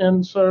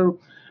 And so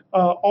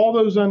all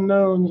those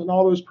unknowns and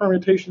all those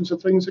permutations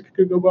of things that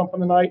could go bump in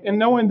the night, and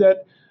knowing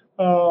that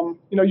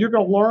you're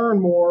going to learn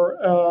more,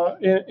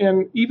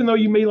 and even though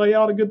you may lay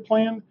out a good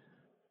plan,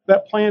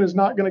 that plan is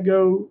not going to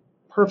go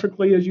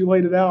perfectly as you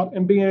laid it out,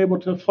 and being able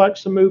to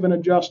flex and move and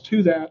adjust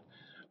to that.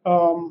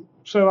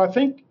 So I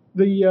think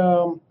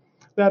that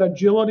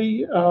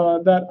agility,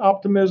 that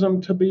optimism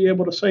to be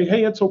able to say,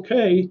 hey, it's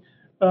okay.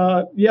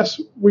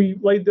 Yes, we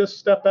laid this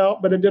step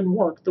out, but it didn't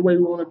work the way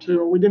we wanted to,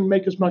 or we didn't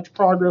make as much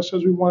progress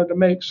as we wanted to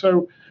make.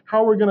 So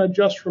how are we going to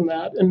adjust from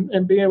that,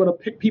 and being able to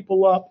pick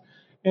people up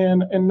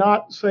and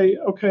not say,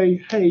 okay,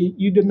 hey,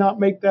 you did not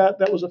make that.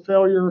 That was a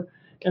failure,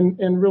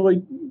 and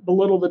really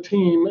belittle the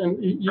team.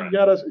 And you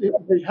got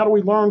to, how do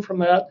we learn from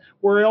that?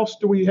 Where else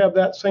do we have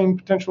that same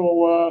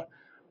potential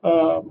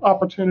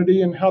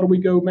opportunity, and how do we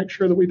go make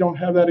sure that we don't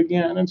have that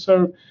again? And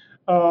so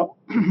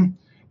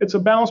it's a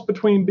balance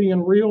between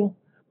being real,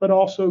 but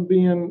also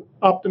being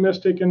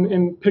optimistic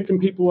and picking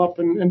people up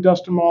and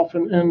dusting them off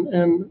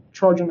and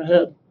charging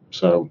ahead.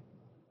 So,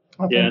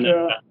 I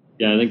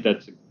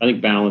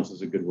think balance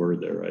is a good word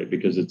there, right?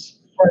 Because it's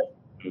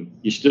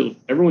right.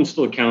 Everyone's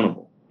still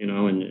accountable,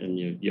 and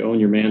you own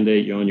your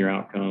mandate, you own your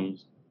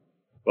outcomes,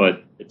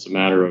 but it's a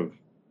matter of,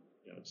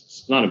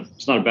 it's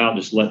not about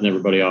just letting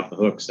everybody off the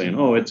hook saying,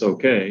 oh, it's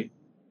okay.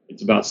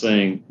 It's about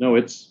saying, no,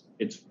 it's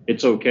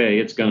okay,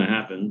 it's going to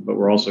happen, but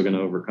we're also going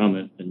to overcome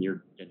it, and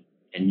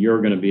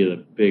you're going to be the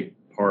big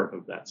part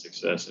of that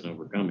success in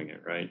overcoming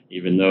it, right?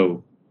 Even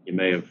though you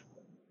may have,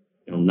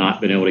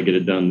 not been able to get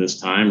it done this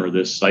time or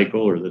this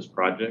cycle or this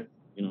project,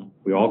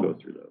 we all go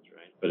through those,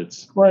 right? But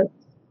it's right.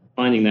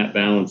 Finding that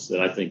balance that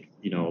I think,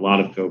 a lot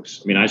of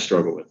folks, I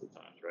struggle with at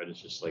times, right?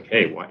 It's just like,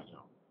 hey, why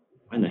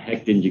in the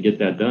heck didn't you get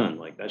that done?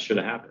 Like, that should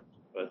have happened,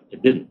 but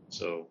it didn't.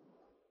 So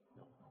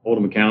hold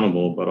them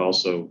accountable, but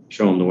also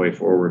show them the way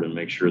forward and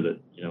make sure that,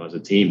 as a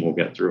team, we'll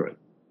get through it.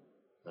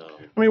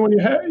 When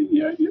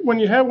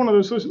you have one of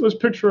those, let's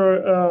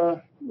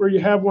picture where you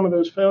have one of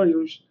those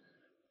failures,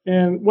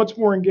 and what's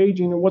more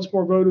engaging and what's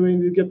more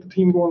motivating to get the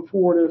team going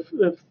forward.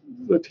 If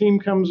the team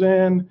comes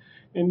in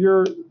and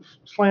you're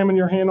slamming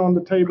your hand on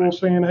the table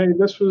saying, hey,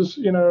 this is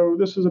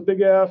a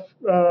big F,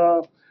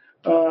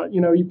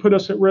 you put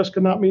us at risk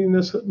of not meeting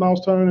this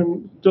milestone,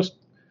 and just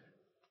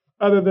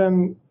other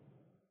than,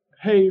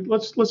 hey,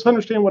 let's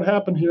understand what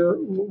happened here.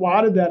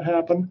 Why did that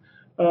happen?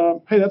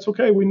 Hey, that's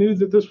okay. We knew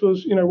that this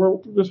was,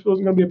 this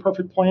wasn't going to be a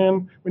perfect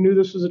plan. We knew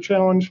this was a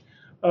challenge.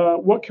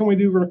 What can we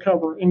do to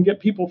recover, and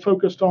get people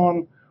focused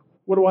on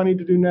what do I need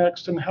to do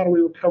next, and how do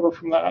we recover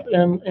from that,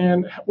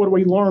 and what do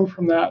we learn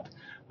from that,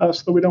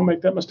 so that we don't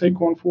make that mistake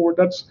going forward.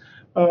 That's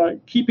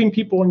keeping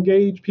people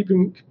engaged,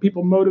 keeping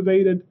people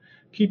motivated,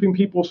 keeping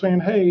people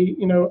saying, hey,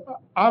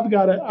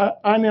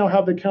 I now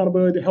have the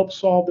accountability to help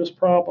solve this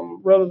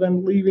problem, rather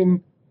than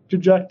leaving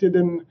dejected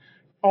and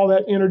all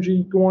that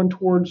energy going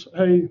towards,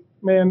 hey,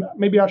 man,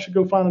 maybe I should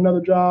go find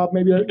another job.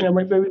 Maybe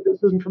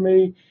this isn't for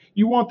me.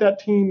 You want that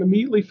team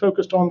immediately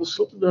focused on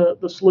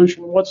the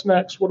solution. What's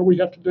next? What do we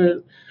have to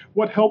do?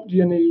 What help do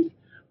you need?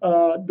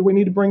 Do we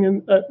need to bring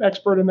in an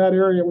expert in that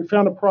area? We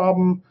found a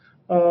problem.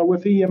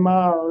 with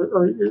EMI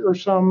or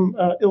some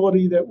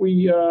illity that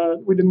we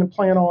didn't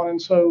plan on,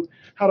 and so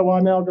how do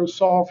I now go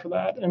solve for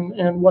that,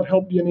 and what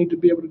help do you need to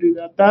be able to do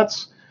that?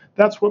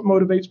 That's what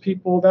motivates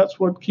people. That's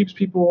what keeps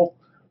people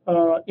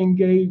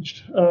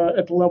engaged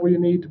at the level you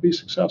need to be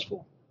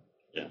successful.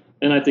 Yeah,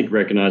 and I think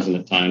recognizing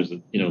at times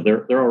that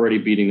they're already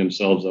beating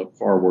themselves up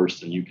far worse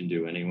than you can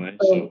do anyway.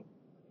 So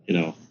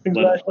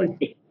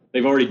exactly.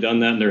 They've already done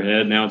that in their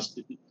head. Now it's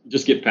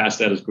just get past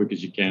that as quick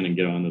as you can and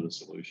get on to the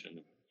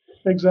solution.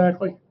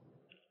 Exactly.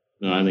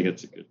 No, I think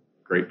that's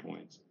great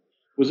point.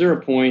 Was there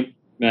a point,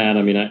 Matt?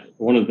 I mean,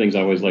 one of the things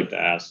I always like to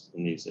ask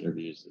in these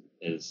interviews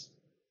is,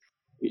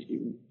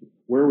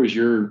 where was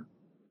your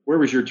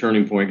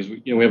turning point?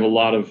 Because we have a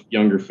lot of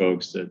younger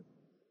folks that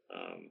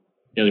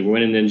they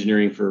went into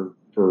engineering for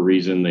a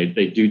reason.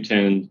 They do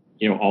tend,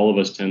 all of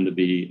us tend to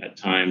be at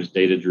times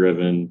data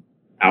driven,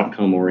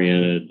 outcome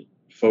oriented,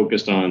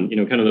 focused on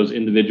kind of those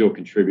individual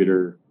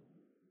contributor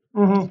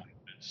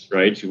assignments,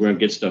 right? So we're going to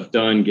get stuff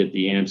done, get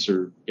the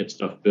answer, get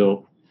stuff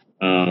built.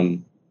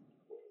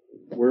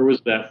 Where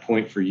was that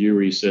point for you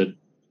where you said,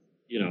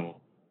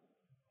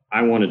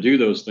 I want to do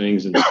those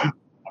things and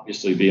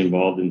obviously be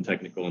involved in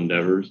technical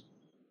endeavors,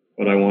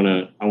 but I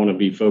want to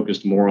be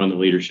focused more on the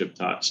leadership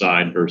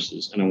side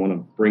and I want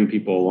to bring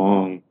people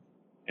along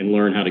and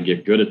learn how to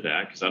get good at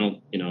that, because I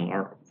don't,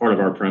 part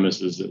of our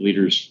premise is that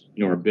leaders,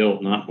 are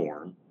built, not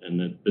born, and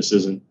that this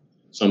isn't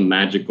some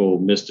magical,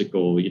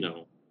 mystical,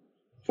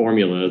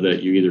 formula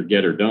that you either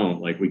get or don't.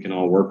 Like, we can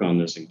all work on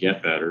this and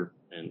get better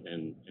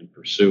and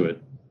pursue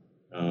it.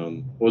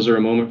 Was there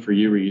a moment for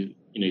you where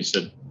you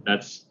said,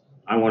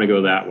 I want to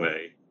go that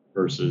way,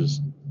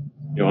 versus,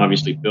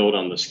 obviously build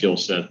on the skill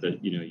set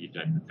that, you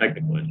did the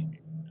technical engineering,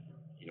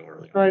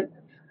 early on? Right.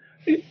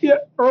 Yeah.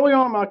 Early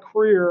on in my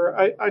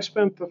career, I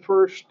spent the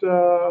first,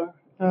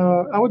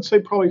 I would say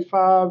probably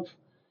 5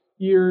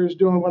 years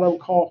doing what I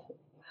would call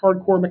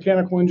hardcore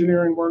mechanical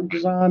engineering work,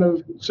 design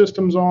of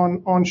systems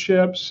on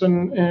ships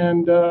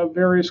and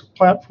various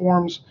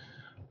platforms.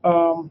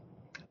 And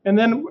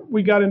then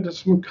we got into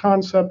some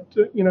concept,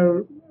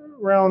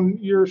 around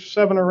year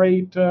 7 or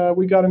 8,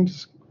 we got into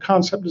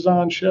concept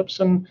design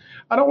ships. And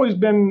I'd always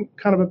been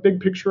kind of a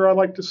big picture. I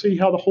like to see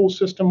how the whole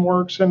system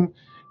works. And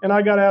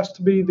I got asked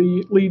to be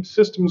the lead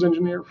systems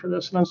engineer for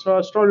this. And so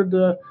I started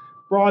to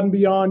broaden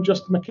beyond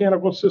just the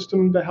mechanical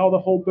system to how the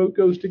whole boat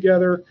goes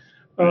together.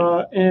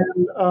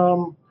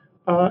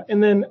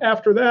 And then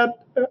after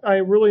that, I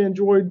really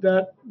enjoyed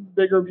that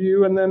bigger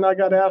view. And then I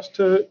got asked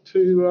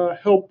to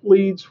help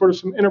lead sort of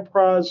some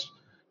enterprise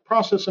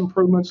process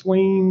improvements,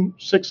 Lean,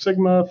 Six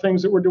Sigma,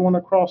 things that we're doing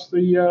across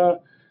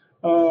the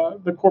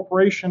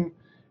corporation.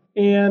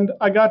 And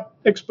I got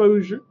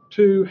exposure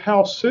to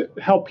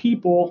how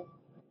people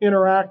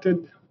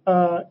interacted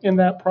in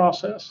that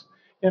process,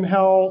 and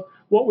how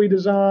what we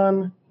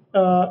design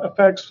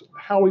affects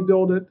how we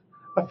build it,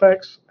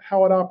 affects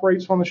how it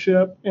operates on the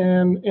ship,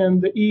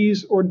 and the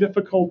ease or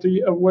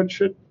difficulty of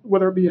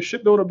whether it be a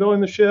shipbuilder building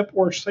the ship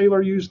or a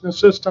sailor using the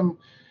system.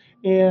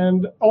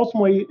 And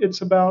ultimately, it's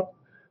about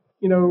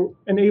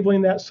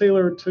enabling that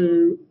sailor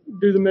to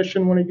do the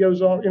mission when he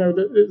goes off.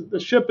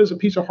 The ship is a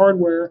piece of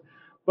hardware,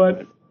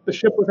 but the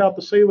ship without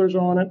the sailors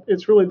on it,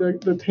 it's really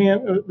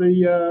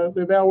the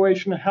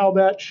evaluation of how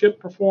that ship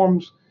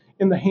performs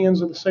in the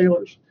hands of the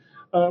sailors.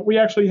 We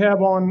actually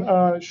have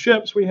on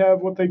ships, we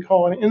have what they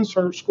call an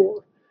insert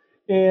score.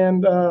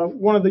 And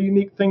one of the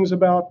unique things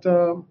about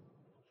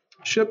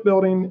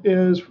shipbuilding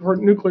is, for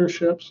nuclear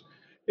ships,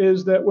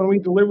 is that when we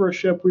deliver a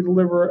ship, we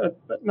deliver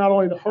not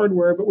only the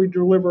hardware, but we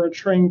deliver a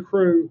trained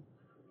crew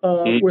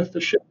with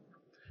the ship.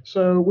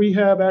 So we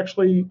have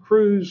actually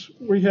crews,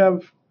 we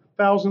have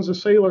thousands of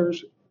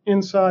sailors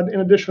inside.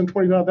 In addition to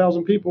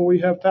 25,000 people, we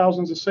have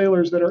thousands of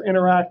sailors that are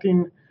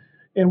interacting,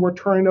 and we're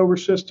turning over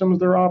systems,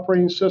 their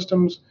operating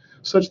systems,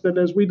 such that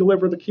as we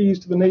deliver the keys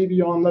to the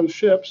Navy on those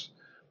ships,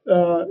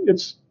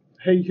 it's,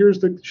 hey, here's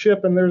the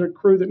ship, and there's a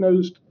crew that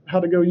knows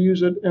how to go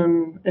use it,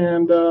 and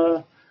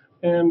they're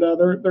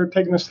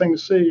taking this thing to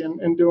sea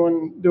and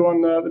doing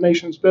the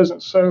nation's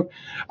business. So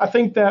I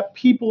think that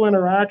people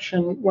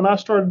interaction, when I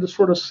started to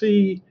sort of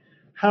see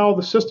how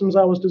the systems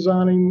I was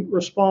designing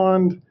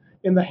respond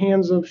in the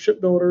hands of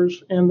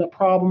shipbuilders and the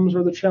problems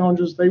or the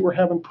challenges they were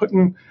having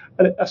putting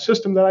a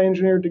system that I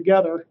engineered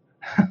together,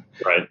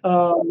 right,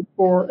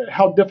 or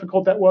how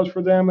difficult that was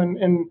for them,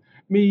 and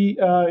me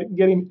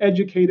getting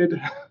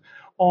educated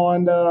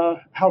on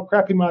how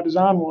crappy my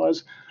design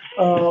was,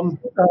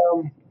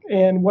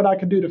 and what I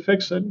could do to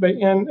fix it,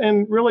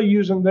 and really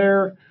using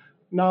their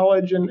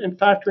knowledge and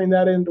factoring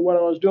that into what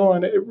I was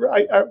doing.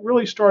 I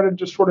really started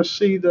to sort of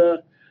see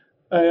the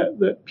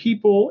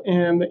people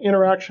and the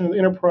interaction of the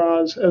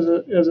enterprise as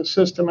a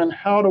system, and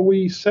how do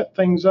we set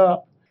things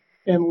up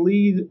and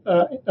lead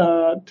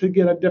to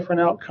get a different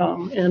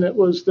outcome. And it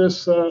was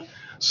this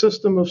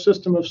system of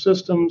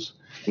systems,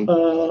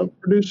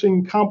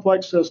 producing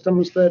complex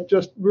systems that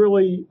just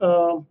really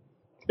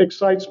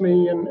excites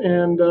me.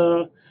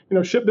 And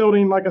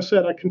shipbuilding, like I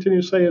said, I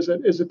continue to say,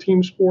 is a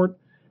team sport.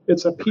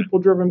 It's a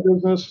people-driven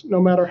business. No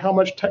matter how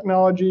much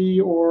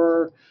technology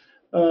or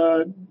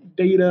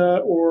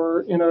data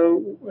or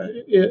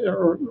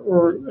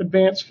or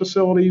advanced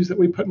facilities that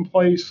we put in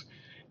place.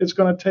 It's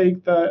going to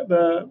take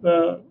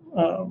the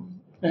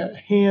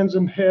hands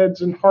and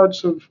heads and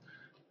hearts of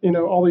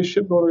all these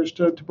shipbuilders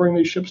to bring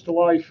these ships to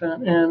life,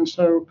 and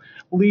so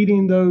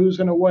leading those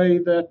in a way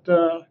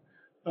that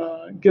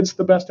gets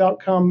the best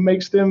outcome,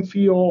 makes them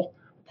feel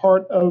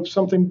part of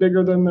something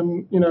bigger than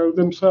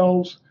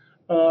themselves,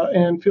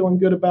 and feeling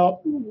good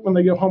about when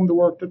they go home to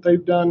work that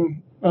they've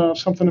done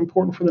something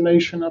important for the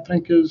nation. I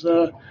think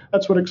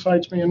that's what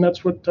excites me, and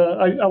that's what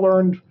I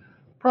learned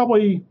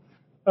probably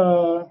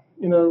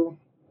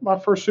my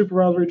first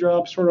supervisory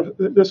job. Sort of,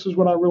 this is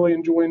what I really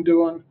enjoy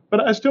doing.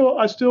 But I still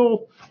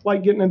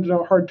like getting into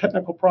a hard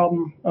technical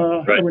problem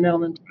every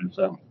now and then.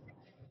 So,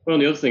 well,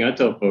 the other thing I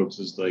tell folks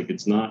is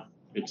it's not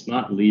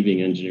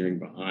leaving engineering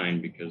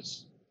behind,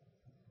 because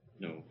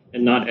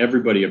and not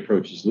everybody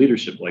approaches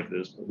leadership like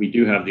this, but we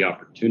do have the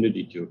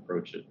opportunity to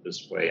approach it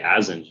this way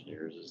as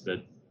engineers. Is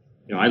that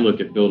I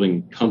look at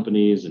building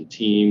companies and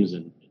teams,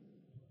 and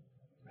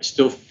I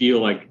still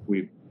feel like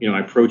I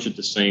approach it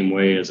the same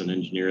way as an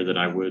engineer that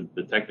I would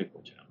the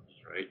technical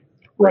challenges, right?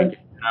 Break it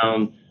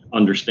down,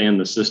 understand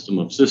the system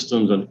of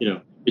systems, and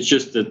it's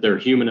just that there are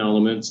human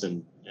elements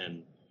and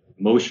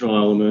emotional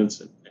elements,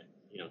 and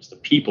it's the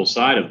people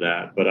side of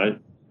that. But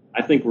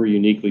I think we're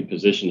uniquely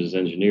positioned as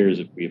engineers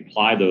if we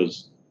apply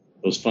those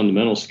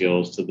fundamental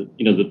skills to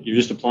you're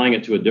just applying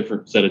it to a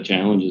different set of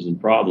challenges and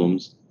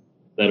problems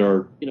that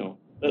are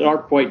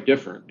quite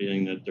different,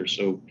 being that they're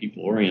so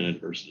people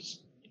oriented versus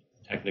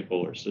technical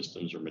or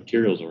systems or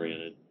materials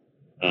oriented.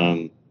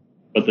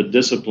 But the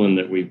discipline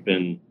that we've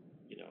been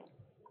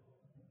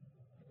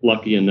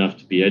lucky enough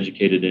to be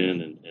educated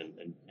in and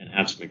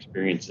have some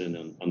experience in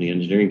on the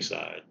engineering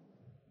side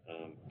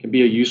can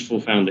be a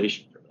useful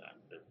foundation for that.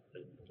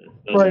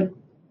 Right.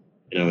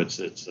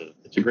 It's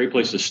a great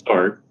place to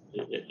start.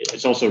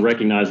 It's also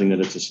recognizing that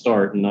it's a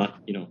start and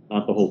not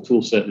the whole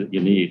tool set that you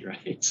need,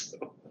 right?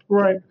 So.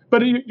 Right,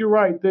 but you're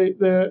right.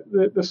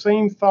 The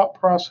same thought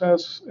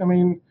process. I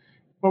mean,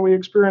 when we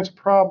experience a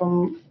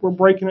problem, we're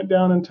breaking it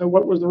down into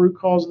what was the root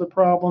cause of the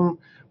problem.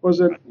 Was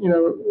it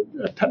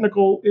a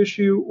technical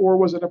issue, or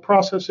was it a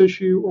process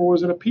issue, or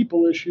was it a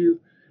people issue?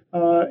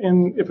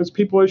 And if it's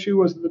people issue,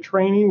 was it the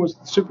training? Was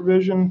it the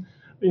supervision?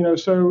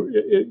 So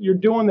you're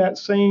doing that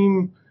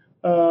same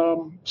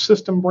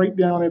system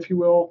breakdown, if you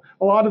will.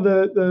 A lot of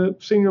the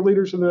senior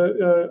leaders of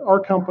our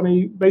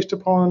company, based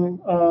upon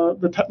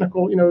the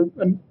technical,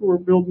 and we're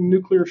building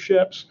nuclear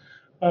ships,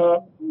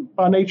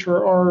 by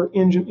nature are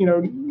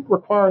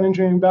require an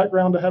engineering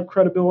background to have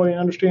credibility and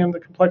understand the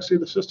complexity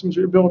of the systems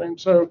you're building.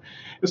 So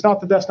it's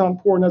not that that's not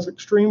important. That's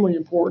extremely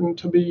important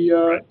to be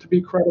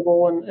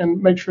credible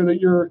and make sure that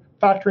you're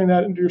factoring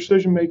that into your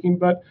decision making.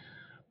 But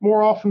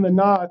more often than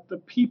not, the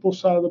people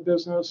side of the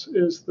business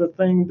is the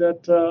thing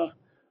that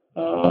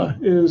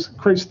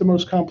creates the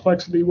most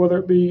complexity, whether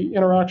it be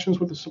interactions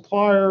with the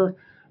supplier,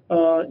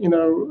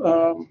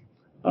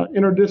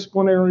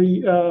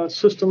 interdisciplinary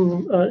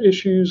system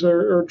issues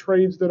or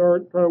trades that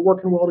aren't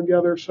working well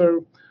together.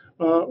 So,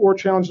 or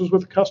challenges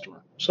with the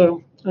customer.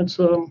 So it's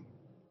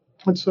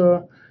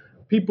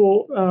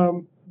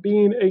people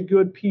being a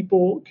good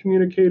people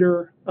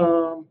communicator,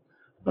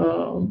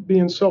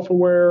 being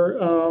self-aware,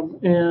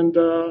 and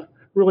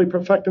really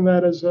perfecting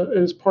that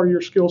as part of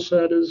your skill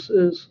set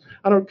is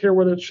I don't care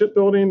whether it's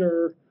shipbuilding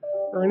or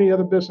any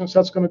other business,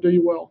 that's going to do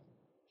you well.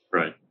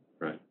 Right.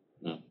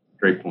 No,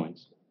 great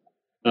points.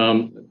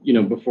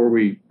 Before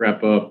we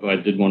wrap up, I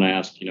did want to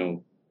ask,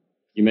 you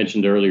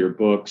mentioned earlier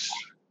books,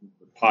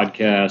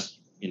 podcasts,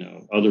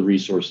 other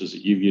resources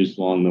that you've used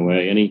along the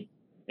way. Any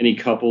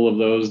couple of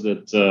those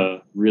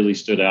that really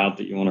stood out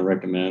that you want to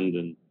recommend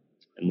and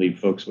leave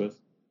folks with?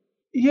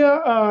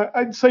 Yeah,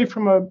 I'd say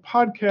from a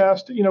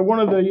podcast,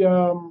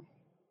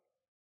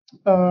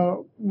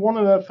 one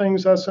of the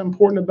things that's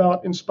important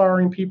about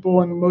inspiring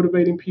people and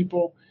motivating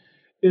people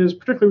is,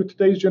 particularly with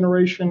today's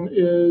generation,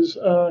 is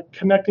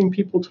connecting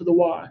people to the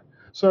why.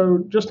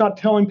 So just not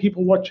telling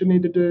people what you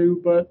need to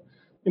do, but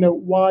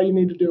why you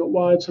need to do it,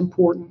 why it's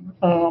important.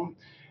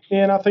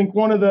 And I think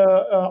one of the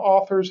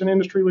authors and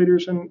industry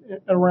leaders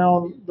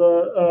around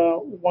the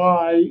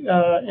why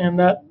and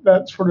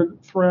that sort of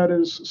thread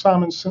is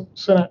Simon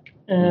Sinek,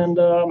 and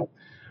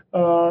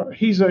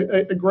he's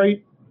a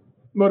great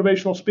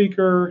motivational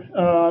speaker.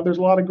 There's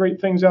a lot of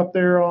great things out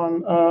there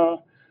on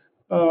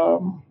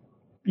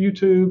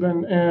YouTube,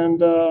 and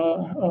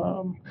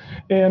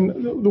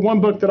the one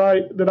book that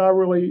I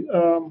really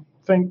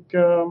think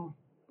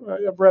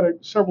I've read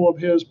several of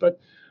his, but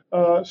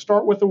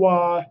Start with the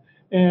Why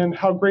and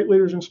How Great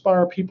Leaders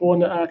Inspire People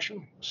into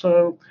Action.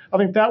 So I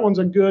think that one's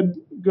a good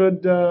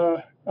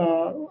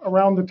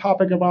around the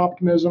topic of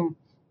optimism,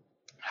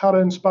 how to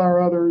inspire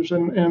others,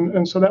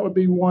 and so that would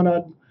be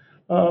one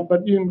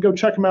but you can go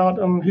check him out.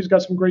 He's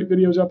got some great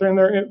videos out there, and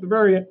they're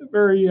very,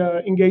 very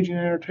engaging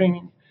and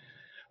entertaining.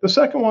 The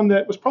second one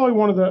that was probably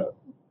one of the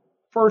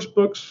first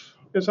books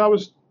as I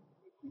was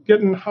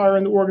getting higher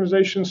in the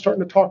organization,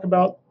 starting to talk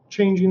about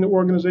changing the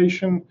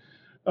organization,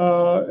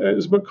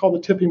 is a book called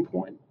The Tipping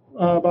Point.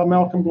 by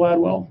Malcolm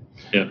Gladwell.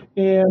 Yeah.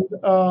 And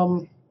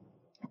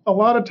a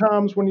lot of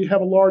times when you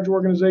have a large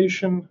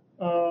organization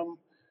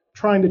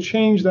trying to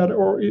change that,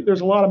 or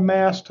there's a lot of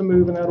mass to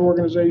move in that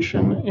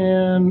organization.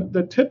 And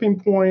the tipping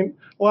point,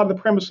 a lot of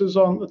the premises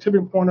on the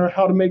tipping point are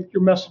how to make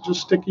your messages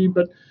sticky,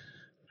 but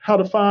how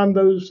to find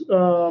those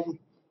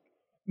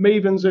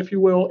mavens, if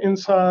you will,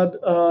 inside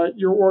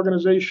your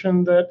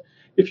organization, that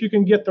if you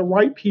can get the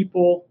right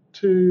people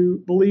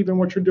to believe in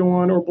what you're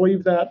doing, or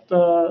believe that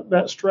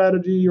that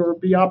strategy, or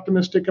be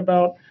optimistic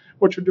about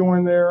what you're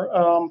doing there,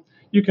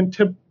 you can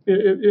tip.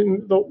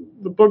 In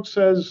the book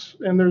says,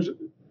 and there's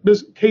a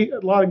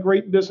lot of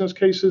great business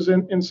cases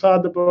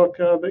inside the book,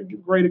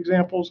 great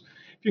examples.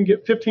 You can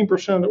get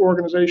 15% of the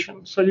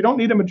organization, so you don't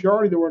need a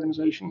majority of the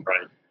organization.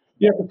 Right.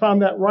 You have to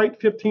find that right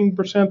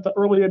 15%, the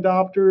early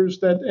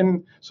adopters.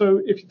 And so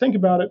if you think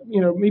about it,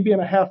 me being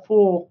a half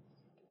full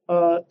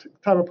type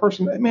of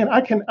person, man,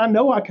 I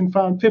know I can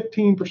find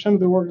 15% of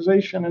the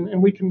organization,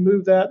 and we can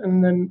move that,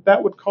 and then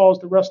that would cause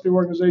the rest of the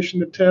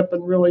organization to tip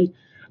and really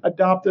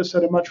adopt this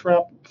at a much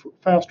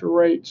faster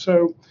rate.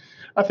 So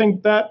I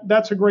think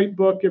that's a great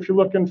book if you're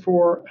looking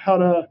for how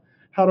to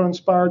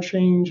inspire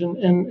change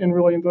and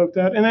really invoke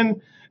that. And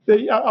then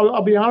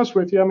I'll be honest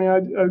with you. I mean,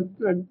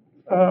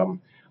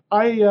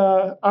 I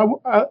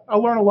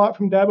learn a lot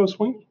from Dabo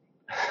Swinney.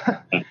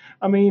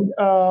 I mean,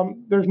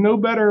 there's no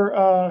better.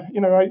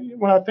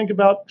 When I think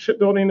about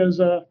shipbuilding as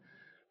a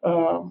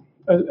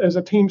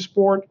team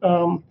sport,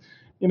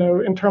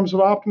 in terms of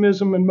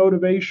optimism and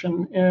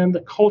motivation, and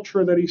the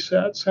culture that he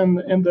sets, and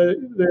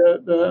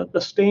the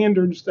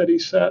standards that he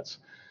sets.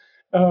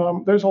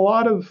 There's a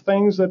lot of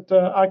things that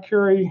I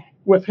carry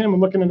with him,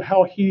 and looking at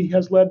how he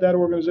has led that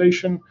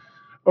organization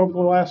over the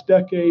last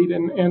decade,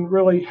 and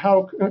really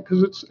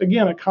because it's,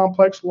 again, a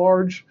complex,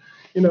 large,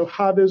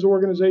 high vis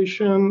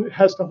organization. It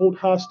has to hold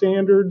high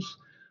standards,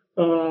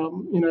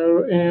 and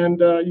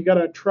you got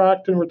to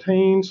attract and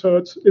retain. So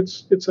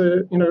it's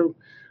a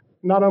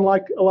not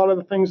unlike a lot of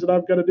the things that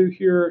I've got to do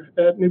here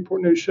at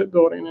Newport News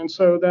Shipbuilding. And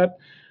so that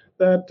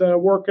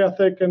work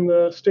ethic and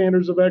the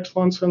standards of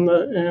excellence and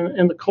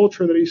the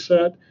culture that he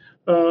set,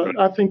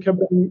 I think have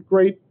been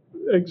great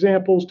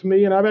examples to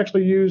me. And I've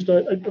actually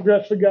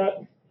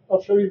got,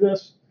 I'll show you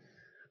this.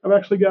 I've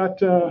actually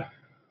got, let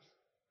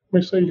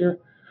me see here,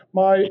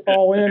 my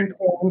all-in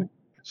coin.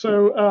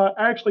 So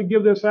I actually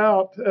give this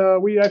out.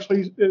 We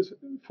actually is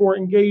for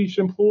engaged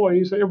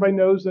employees. Everybody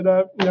knows that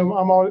I'm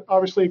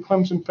obviously a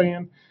Clemson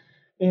fan,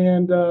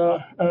 and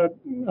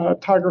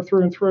Tiger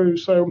through and through.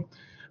 So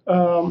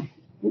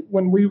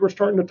when we were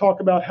starting to talk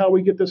about how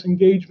we get this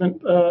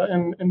engagement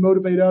and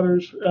motivate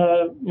others,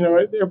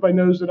 everybody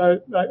knows that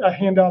I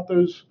hand out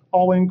those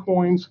all-in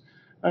coins.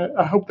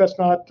 I hope that's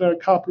not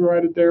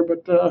copyrighted there,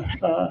 but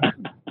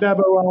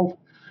Dabo,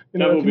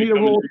 if you need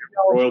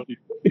a royalty.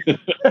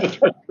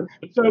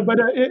 So, but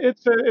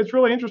it's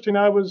really interesting.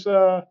 I was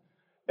at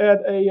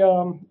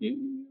a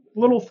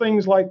little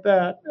things like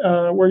that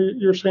where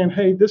you're saying,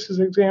 hey, this is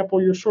an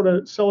example. You're sort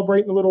of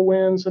celebrating the little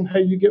wins, and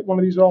hey, you get one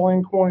of these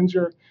all-in coins.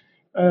 You're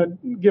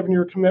giving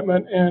your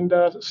commitment, and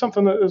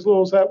something that as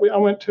little as that. I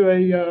went to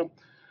a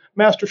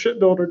master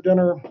shipbuilder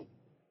dinner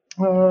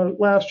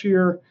last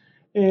year.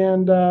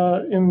 And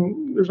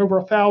there's over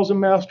 1,000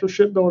 master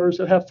shipbuilders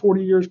that have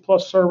 40 years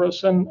plus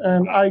service, and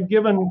I'd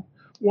given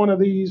one of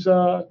these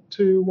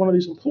to one of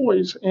these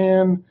employees,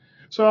 and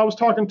so I was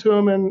talking to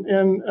him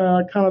in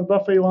kind of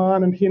buffet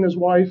line, and he and his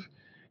wife,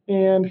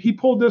 and he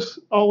pulled this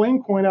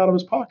all-in coin out of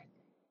his pocket,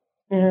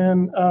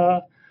 and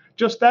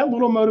just that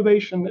little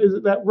motivation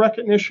is that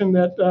recognition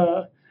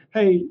that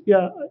hey,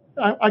 yeah,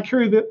 I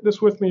carry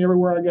this with me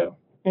everywhere I go,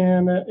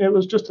 and it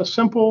was just a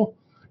simple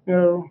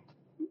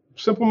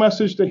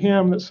message to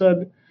him that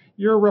said,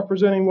 you're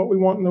representing what we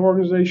want in the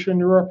organization,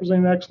 you're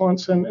representing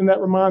excellence, and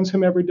that reminds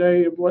him every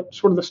day of what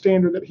sort of the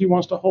standard that he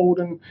wants to hold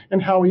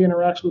and how he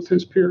interacts with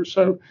his peers.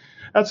 So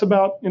that's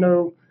about,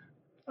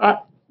 I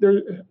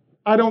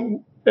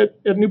don't,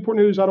 at Newport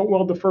News, I don't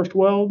weld the first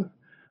weld.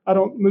 I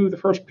don't move the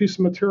first piece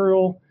of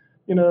material.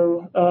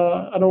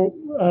 I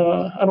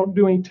don't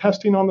do any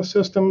testing on the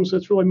systems.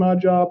 It's really my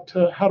job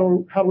to how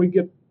do we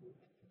get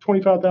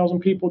 25,000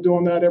 people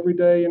doing that every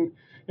day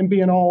and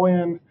being all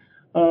in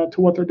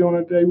to what they're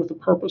doing today with a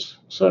purpose.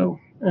 So,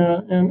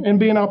 and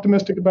being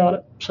optimistic about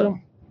it. So.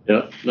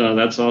 Yeah, no,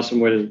 that's an awesome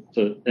way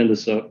to end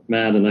us up,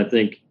 Matt. And I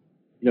think,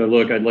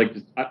 look,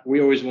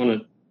 we always want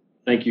to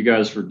thank you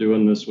guys for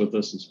doing this with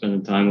us and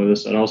spending time with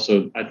us. And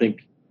also, I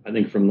think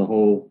from the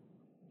whole,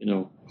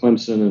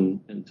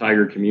 Clemson and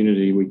Tiger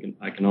community,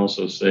 I can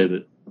also say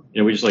that,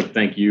 we just like to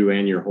thank you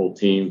and your whole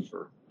team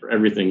for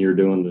everything you're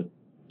doing to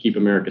keep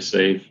America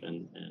safe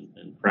and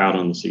proud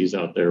on the seas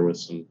out there with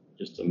some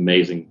just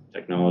amazing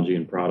technology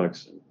and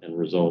products and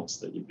results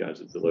that you guys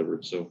have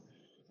delivered. So,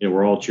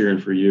 we're all cheering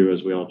for you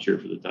as we all cheer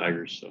for the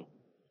Tigers. So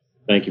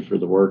thank you for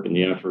the work and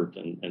the effort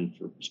and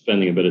for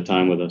spending a bit of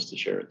time with us to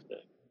share it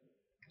today.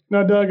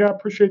 No, Doug, I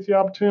appreciate the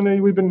opportunity.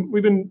 We've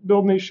been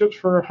building these ships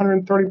for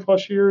 130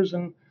 plus years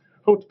and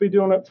hope to be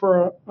doing it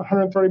for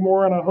 130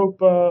 more. And I hope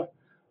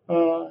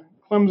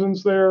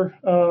Clemson's there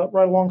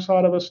right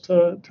alongside of us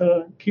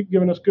to keep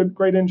giving us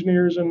great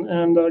engineers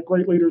and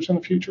great leaders in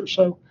the future.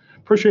 So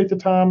appreciate the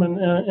time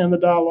and the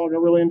dialogue. I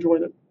really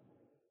enjoyed it.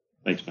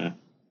 Thanks, Matt.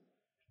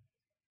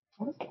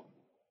 All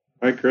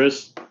right,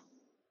 Chris.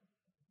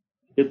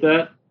 Get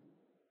that?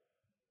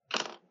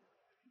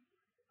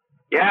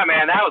 Yeah,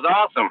 man, that was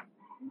awesome.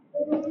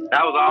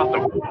 That was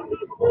awesome.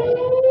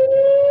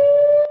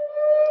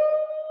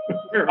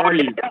 Where are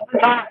you?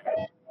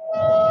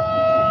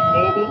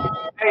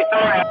 Hey,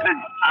 sorry,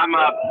 I'm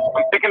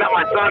picking up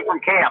my son from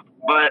camp,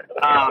 but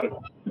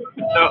so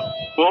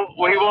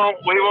we won't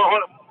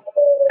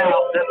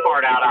out this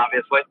part out,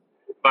 obviously.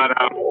 But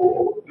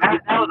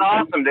Matt, that was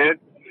awesome, dude.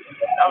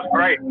 That was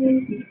great.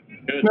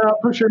 Good. No, I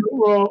appreciate it.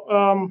 Well,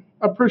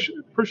 I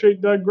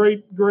appreciate Doug.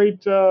 Great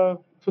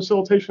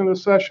facilitation of the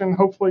session.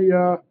 Hopefully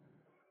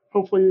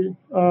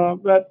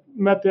that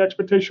met the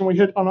expectation. We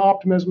hit on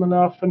optimism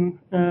enough and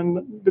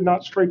did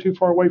not stray too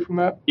far away from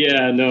that.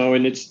 Yeah, no,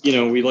 and it's,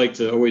 we like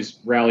to always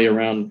rally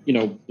around,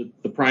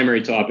 the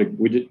primary topic.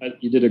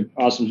 You did an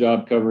awesome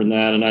job covering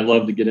that, and I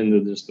love to get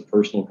into just the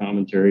personal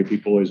commentary.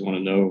 People always want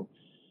to know,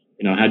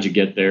 how'd you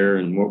get there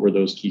and what were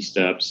those key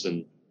steps,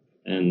 and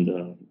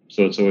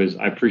so it's always,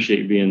 I appreciate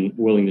you being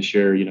willing to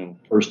share,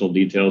 personal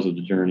details of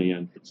the journey,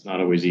 and it's not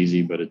always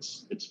easy, but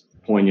it's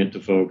poignant to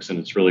folks, and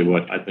it's really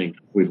what I think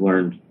we've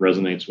learned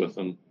resonates with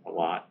them a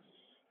lot.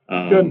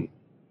 Good.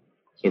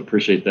 So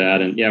appreciate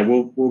that, and yeah,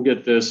 we'll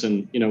get this,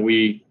 and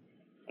we've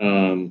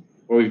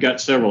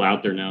got several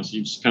out there now, so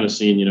you've just kind of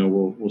seen,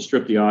 we'll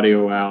strip the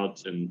audio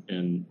out,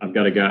 and I've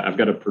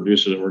got a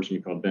producer that works with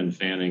me called Ben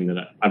Fanning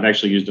that I've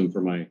actually used him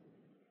for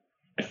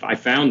I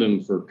found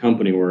him for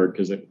company work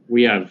because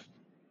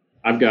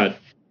I've got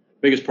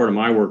biggest part of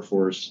my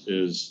workforce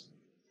is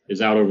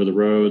out over the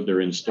road.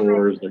 They're in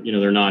stores.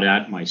 They're not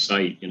at my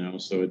site.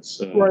 So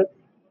it's right.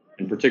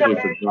 And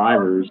particularly for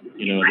drivers,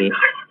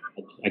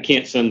 I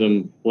can't send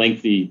them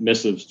lengthy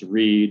missives to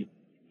read.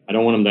 I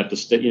don't want them to have to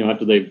stay.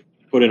 After they've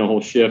put in a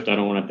whole shift, I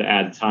don't want to have to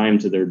add time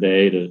to their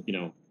day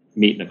to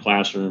meet in a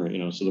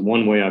classroom. So the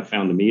one way I've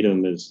found to meet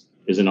them is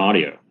in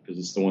audio, because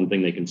it's the one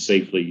thing they can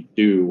safely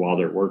do while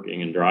they're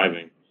working and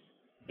driving.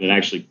 And it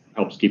actually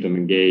helps keep them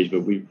engaged.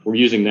 But we're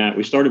using that.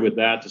 We started with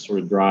that to sort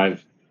of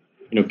drive,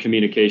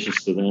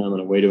 communications to them and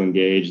a way to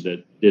engage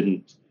that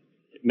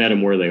met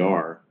them where they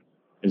are.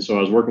 And so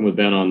I was working with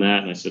Ben on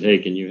that, and I said, hey,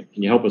 can you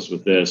help us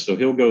with this? So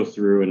he'll go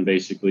through and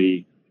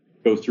basically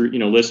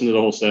listen to the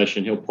whole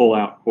session. He'll pull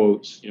out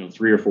quotes,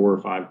 3 or 4 or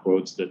 5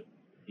 quotes that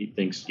he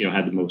thinks,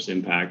 had the most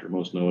impact or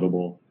most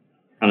notable,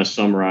 kind of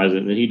summarize it.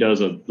 And then he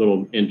does a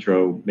little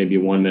intro, maybe a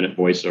 1-minute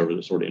voiceover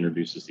that sort of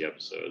introduces the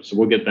episode. So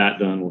we'll get that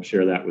done. We'll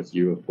share that with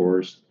you, of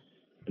course.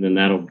 And then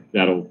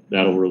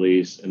that'll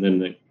release. And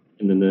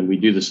then we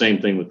do the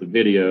same thing with the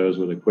videos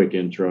with a quick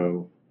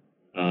intro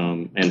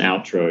and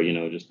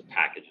outro, just to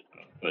package it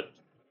up. But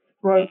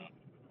right.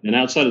 And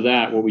outside of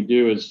that, what we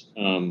do is,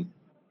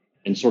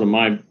 and sort of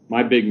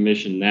my big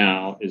mission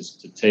now is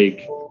to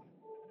take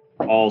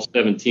all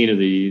 17 of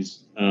these,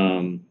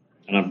 and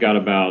I've got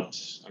about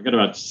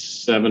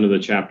 7 of the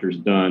chapters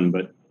done,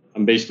 but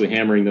I'm basically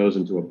hammering those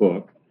into a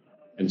book.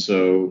 And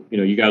so,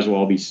 you guys will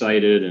all be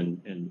cited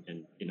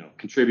and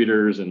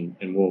contributors, and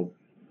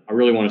I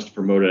really want us to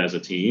promote it as a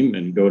team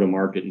and go to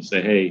market and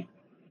say, hey,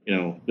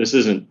 this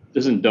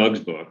isn't Doug's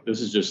book.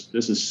 This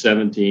is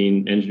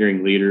 17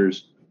 engineering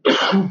leaders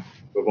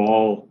who've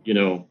all,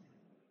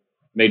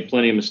 made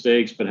plenty of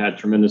mistakes, but had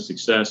tremendous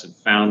success and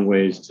found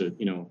ways to,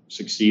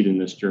 succeed in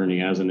this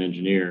journey as an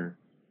engineer.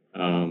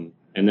 And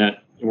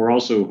that we're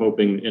also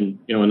hoping, and,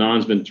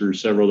 Anand's been through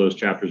several of those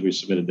chapters we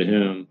submitted to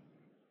him.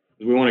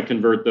 We want to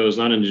convert those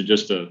not into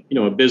just a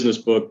business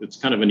book that's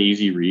kind of an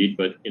easy read,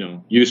 but,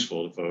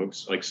 useful to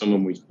folks, like some of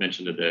them we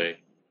mentioned today,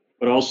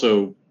 but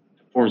also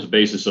forms the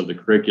basis of the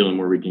curriculum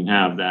where we can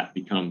have that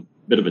become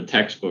a bit of a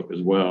textbook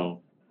as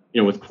well,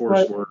 with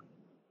coursework,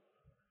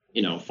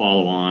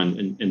 follow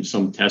on and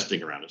some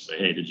testing around to say,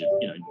 hey, did you,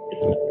 get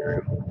the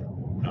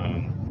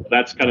material?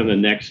 That's kind of the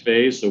next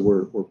phase. So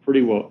we're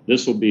pretty well, I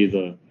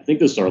think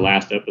this is our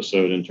last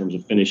episode in terms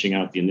of finishing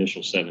out the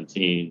initial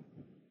 17.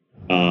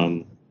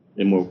 And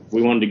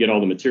we wanted to get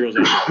all the materials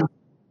out.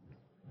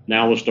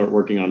 Now we'll start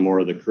working on more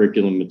of the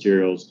curriculum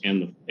materials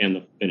and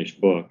the finished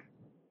book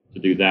to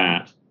do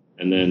that.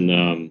 And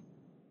then,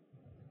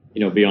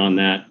 beyond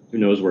that, who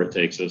knows where it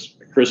takes us.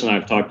 Chris and I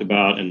have talked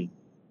about, and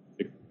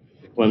the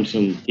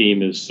Clemson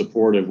team is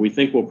supportive. We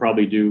think we'll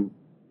probably do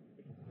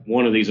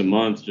one of these a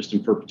month, just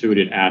in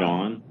perpetuity to add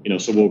on.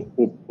 So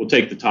we'll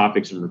take the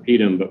topics and repeat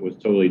them, but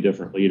with totally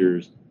different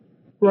leaders.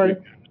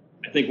 Right.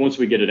 I think once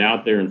we get it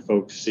out there and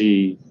folks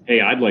see, hey,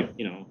 I've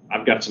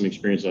got some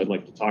experience I'd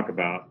like to talk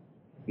about.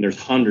 And there's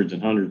hundreds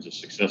and hundreds of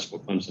successful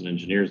Clemson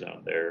engineers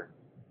out there,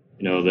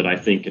 that I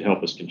think could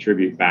help us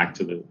contribute back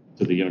to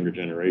the younger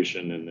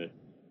generation. And that,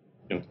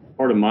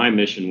 part of my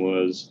mission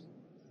was,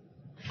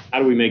 how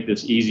do we make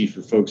this easy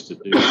for folks to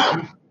do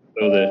so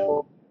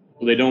that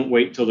they don't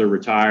wait till they're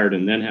retired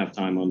and then have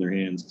time on their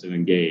hands to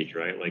engage,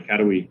 right? Like, how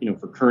do we,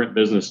 for current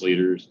business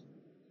leaders,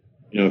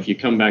 if you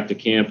come back to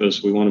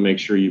campus, we want to make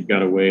sure you've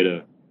got a way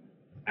to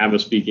have a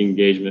speaking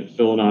engagement,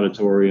 fill an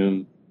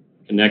auditorium,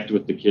 connect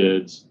with the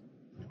kids,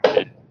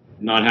 and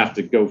not have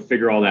to go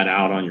figure all that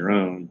out on your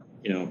own,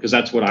 because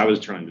that's what I was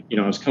trying to,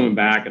 I was coming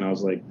back and I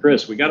was like,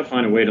 Chris, we got to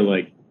find a way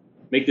to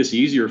make this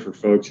easier for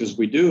folks, because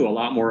we do a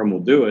lot more and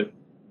we'll do it.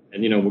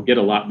 And, we'll get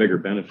a lot bigger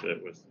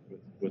benefit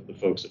with the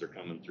folks that are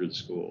coming through the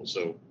school.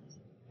 So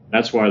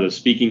that's why the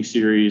speaking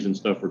series and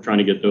stuff, we're trying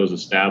to get those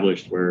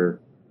established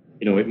where,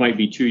 it might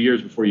be 2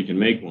 years before you can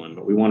make one,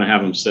 but we want to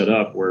have them set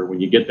up where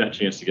when you get that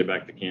chance to get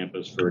back to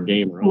campus for a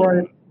game or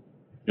right.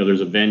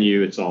 There's a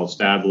venue, it's all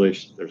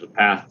established, there's a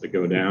path to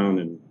go down,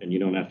 and you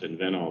don't have to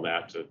invent all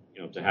that to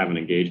have an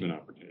engagement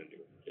opportunity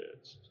with the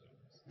kids.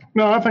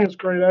 No, I think it's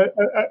great. I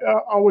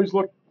always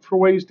look for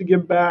ways to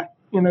give back,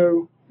 and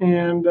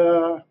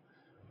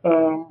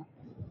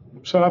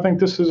so I think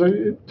this is,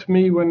 to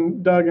me,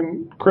 when Doug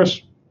and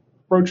Chris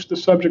broached the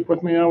subject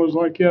with me, I was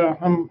like, yeah,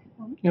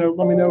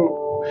 let me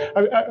know.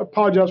 I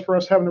apologize for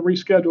us having to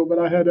reschedule, but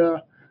I had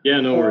no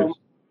worries.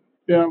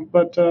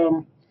 But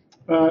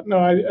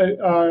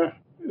no,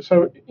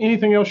 so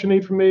anything else you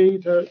need from me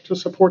to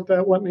support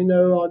that, let me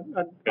know.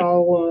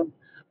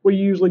 We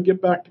usually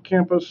get back to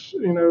campus,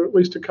 at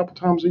least a couple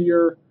times a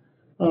year,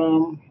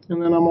 and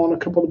then I'm on a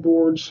couple of the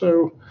boards.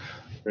 So,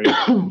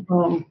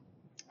 so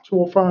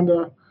we'll find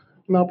an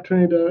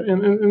opportunity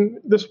and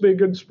this will be a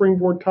good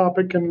springboard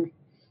topic. And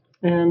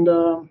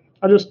to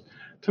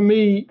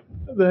me,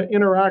 the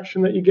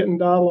interaction that you get in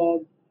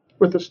dialogue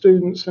with the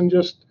students and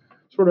just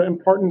sort of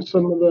imparting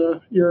some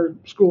of your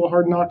School of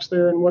Hard Knocks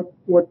there and what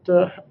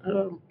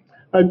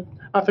I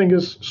think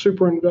is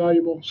super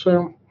invaluable.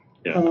 So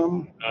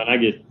and I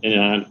get,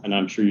 and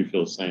I'm sure you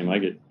feel the same. I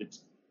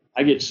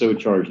get so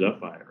charged up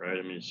by it, right?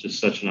 I mean, it's just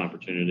such an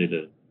opportunity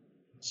to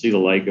see the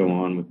light go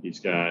on with these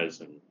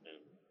guys,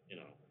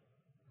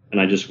 and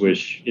I just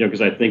wish,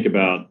 because I think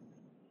about,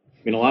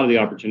 a lot of the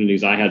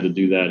opportunities I had to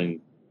do that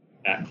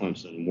at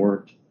Clemson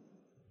were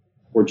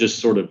just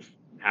sort of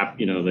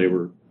happy, they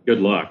were good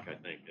luck, I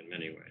think, in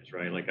many ways,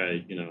 right?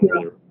 Whether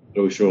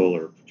social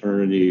or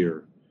fraternity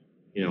or,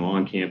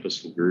 on campus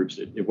groups,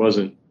 there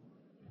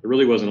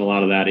really wasn't a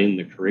lot of that in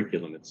the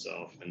curriculum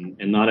itself. And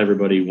not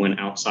everybody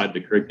went outside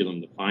the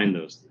curriculum to find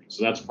those things.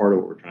 So that's part of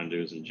what we're trying to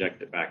do, is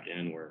inject it back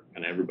in where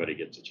kind of everybody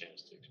gets a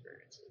chance to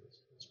experience it.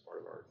 It's part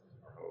of our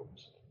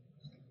hopes.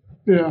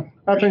 Yeah,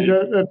 I think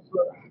that's,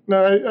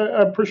 no,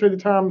 I appreciate the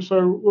time. So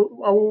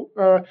I will,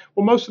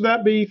 will most of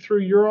that be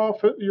through your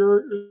office?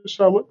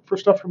 So I look for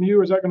stuff from you,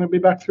 or is that going to be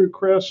back through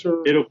Chris?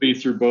 Or it'll be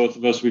through both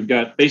of us. We've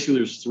got, basically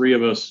there's three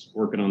of us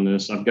working on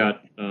this. I've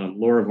got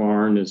Laura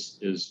Varn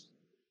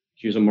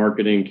she's a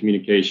marketing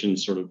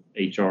communications sort of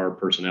HR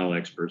personnel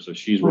expert. So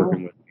she's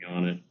working with me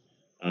on it.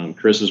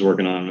 Chris is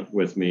working on it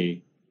with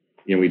me.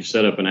 We've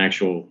set up an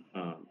actual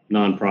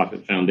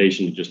nonprofit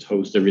foundation to just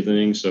host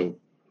everything. So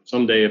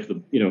someday, if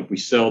we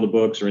sell the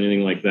books or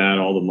anything like that,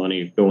 all the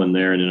money go in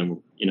there, and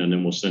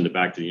then we'll send it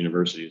back to the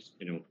universities.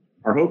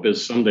 Our hope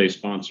is someday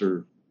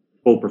sponsor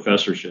full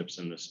professorships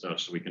in this stuff,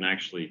 so we can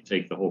actually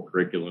take the whole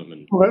curriculum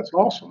and. Well, that's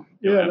awesome.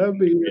 Yeah, that'd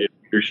be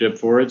leadership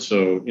for it.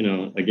 So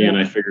again,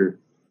 I figure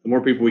the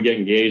more people we get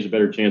engaged, the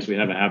better chance we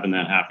have of having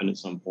that happen at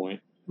some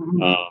point.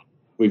 Mm-hmm.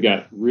 We've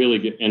got really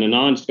good, and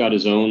Anand's got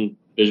his own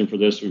vision for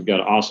this. We've got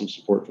awesome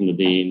support from the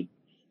dean.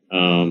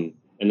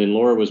 And then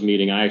Laura was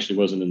meeting. I actually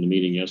wasn't in the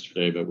meeting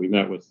yesterday, but we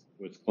met with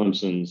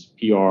Clemson's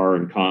PR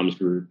and comms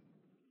group.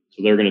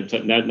 So they're going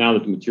to, now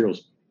that the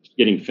material's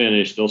getting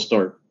finished, they'll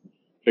start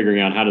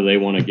figuring out how do they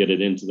want to get it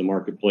into the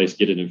marketplace,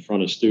 get it in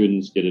front of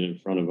students, get it in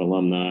front of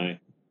alumni.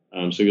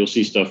 So you'll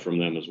see stuff from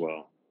them as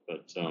well.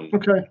 But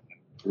okay. I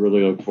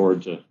really look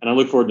forward to, and I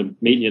look forward to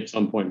meeting you at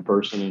some point in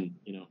person. And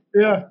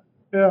Yeah,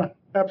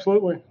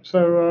 absolutely.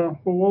 So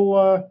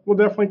we'll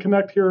definitely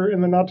connect here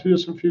in the not too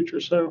distant future.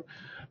 So.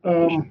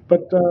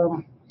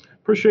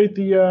 Appreciate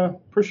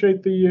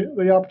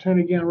the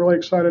opportunity again. Really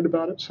excited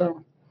about it.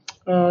 So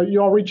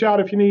you all reach out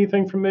if you need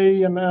anything from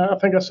me. And I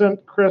think I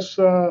sent Chris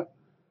my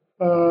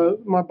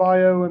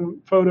bio and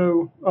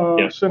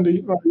photo.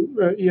 Cindy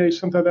EA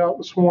sent that out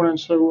this morning.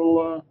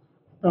 So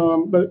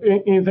we'll. But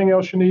anything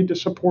else you need to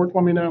support,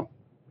 let me know.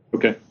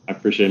 Okay, I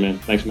appreciate it, man.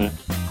 Thanks, Matt.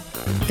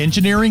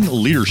 Engineering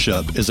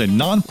Leadership is a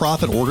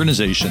nonprofit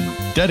organization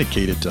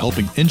dedicated to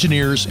helping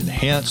engineers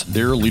enhance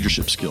their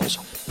leadership skills.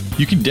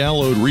 You can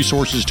download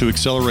resources to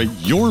accelerate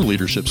your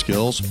leadership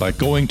skills by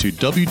going to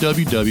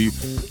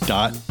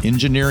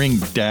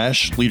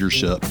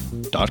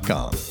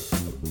www.engineering-leadership.com.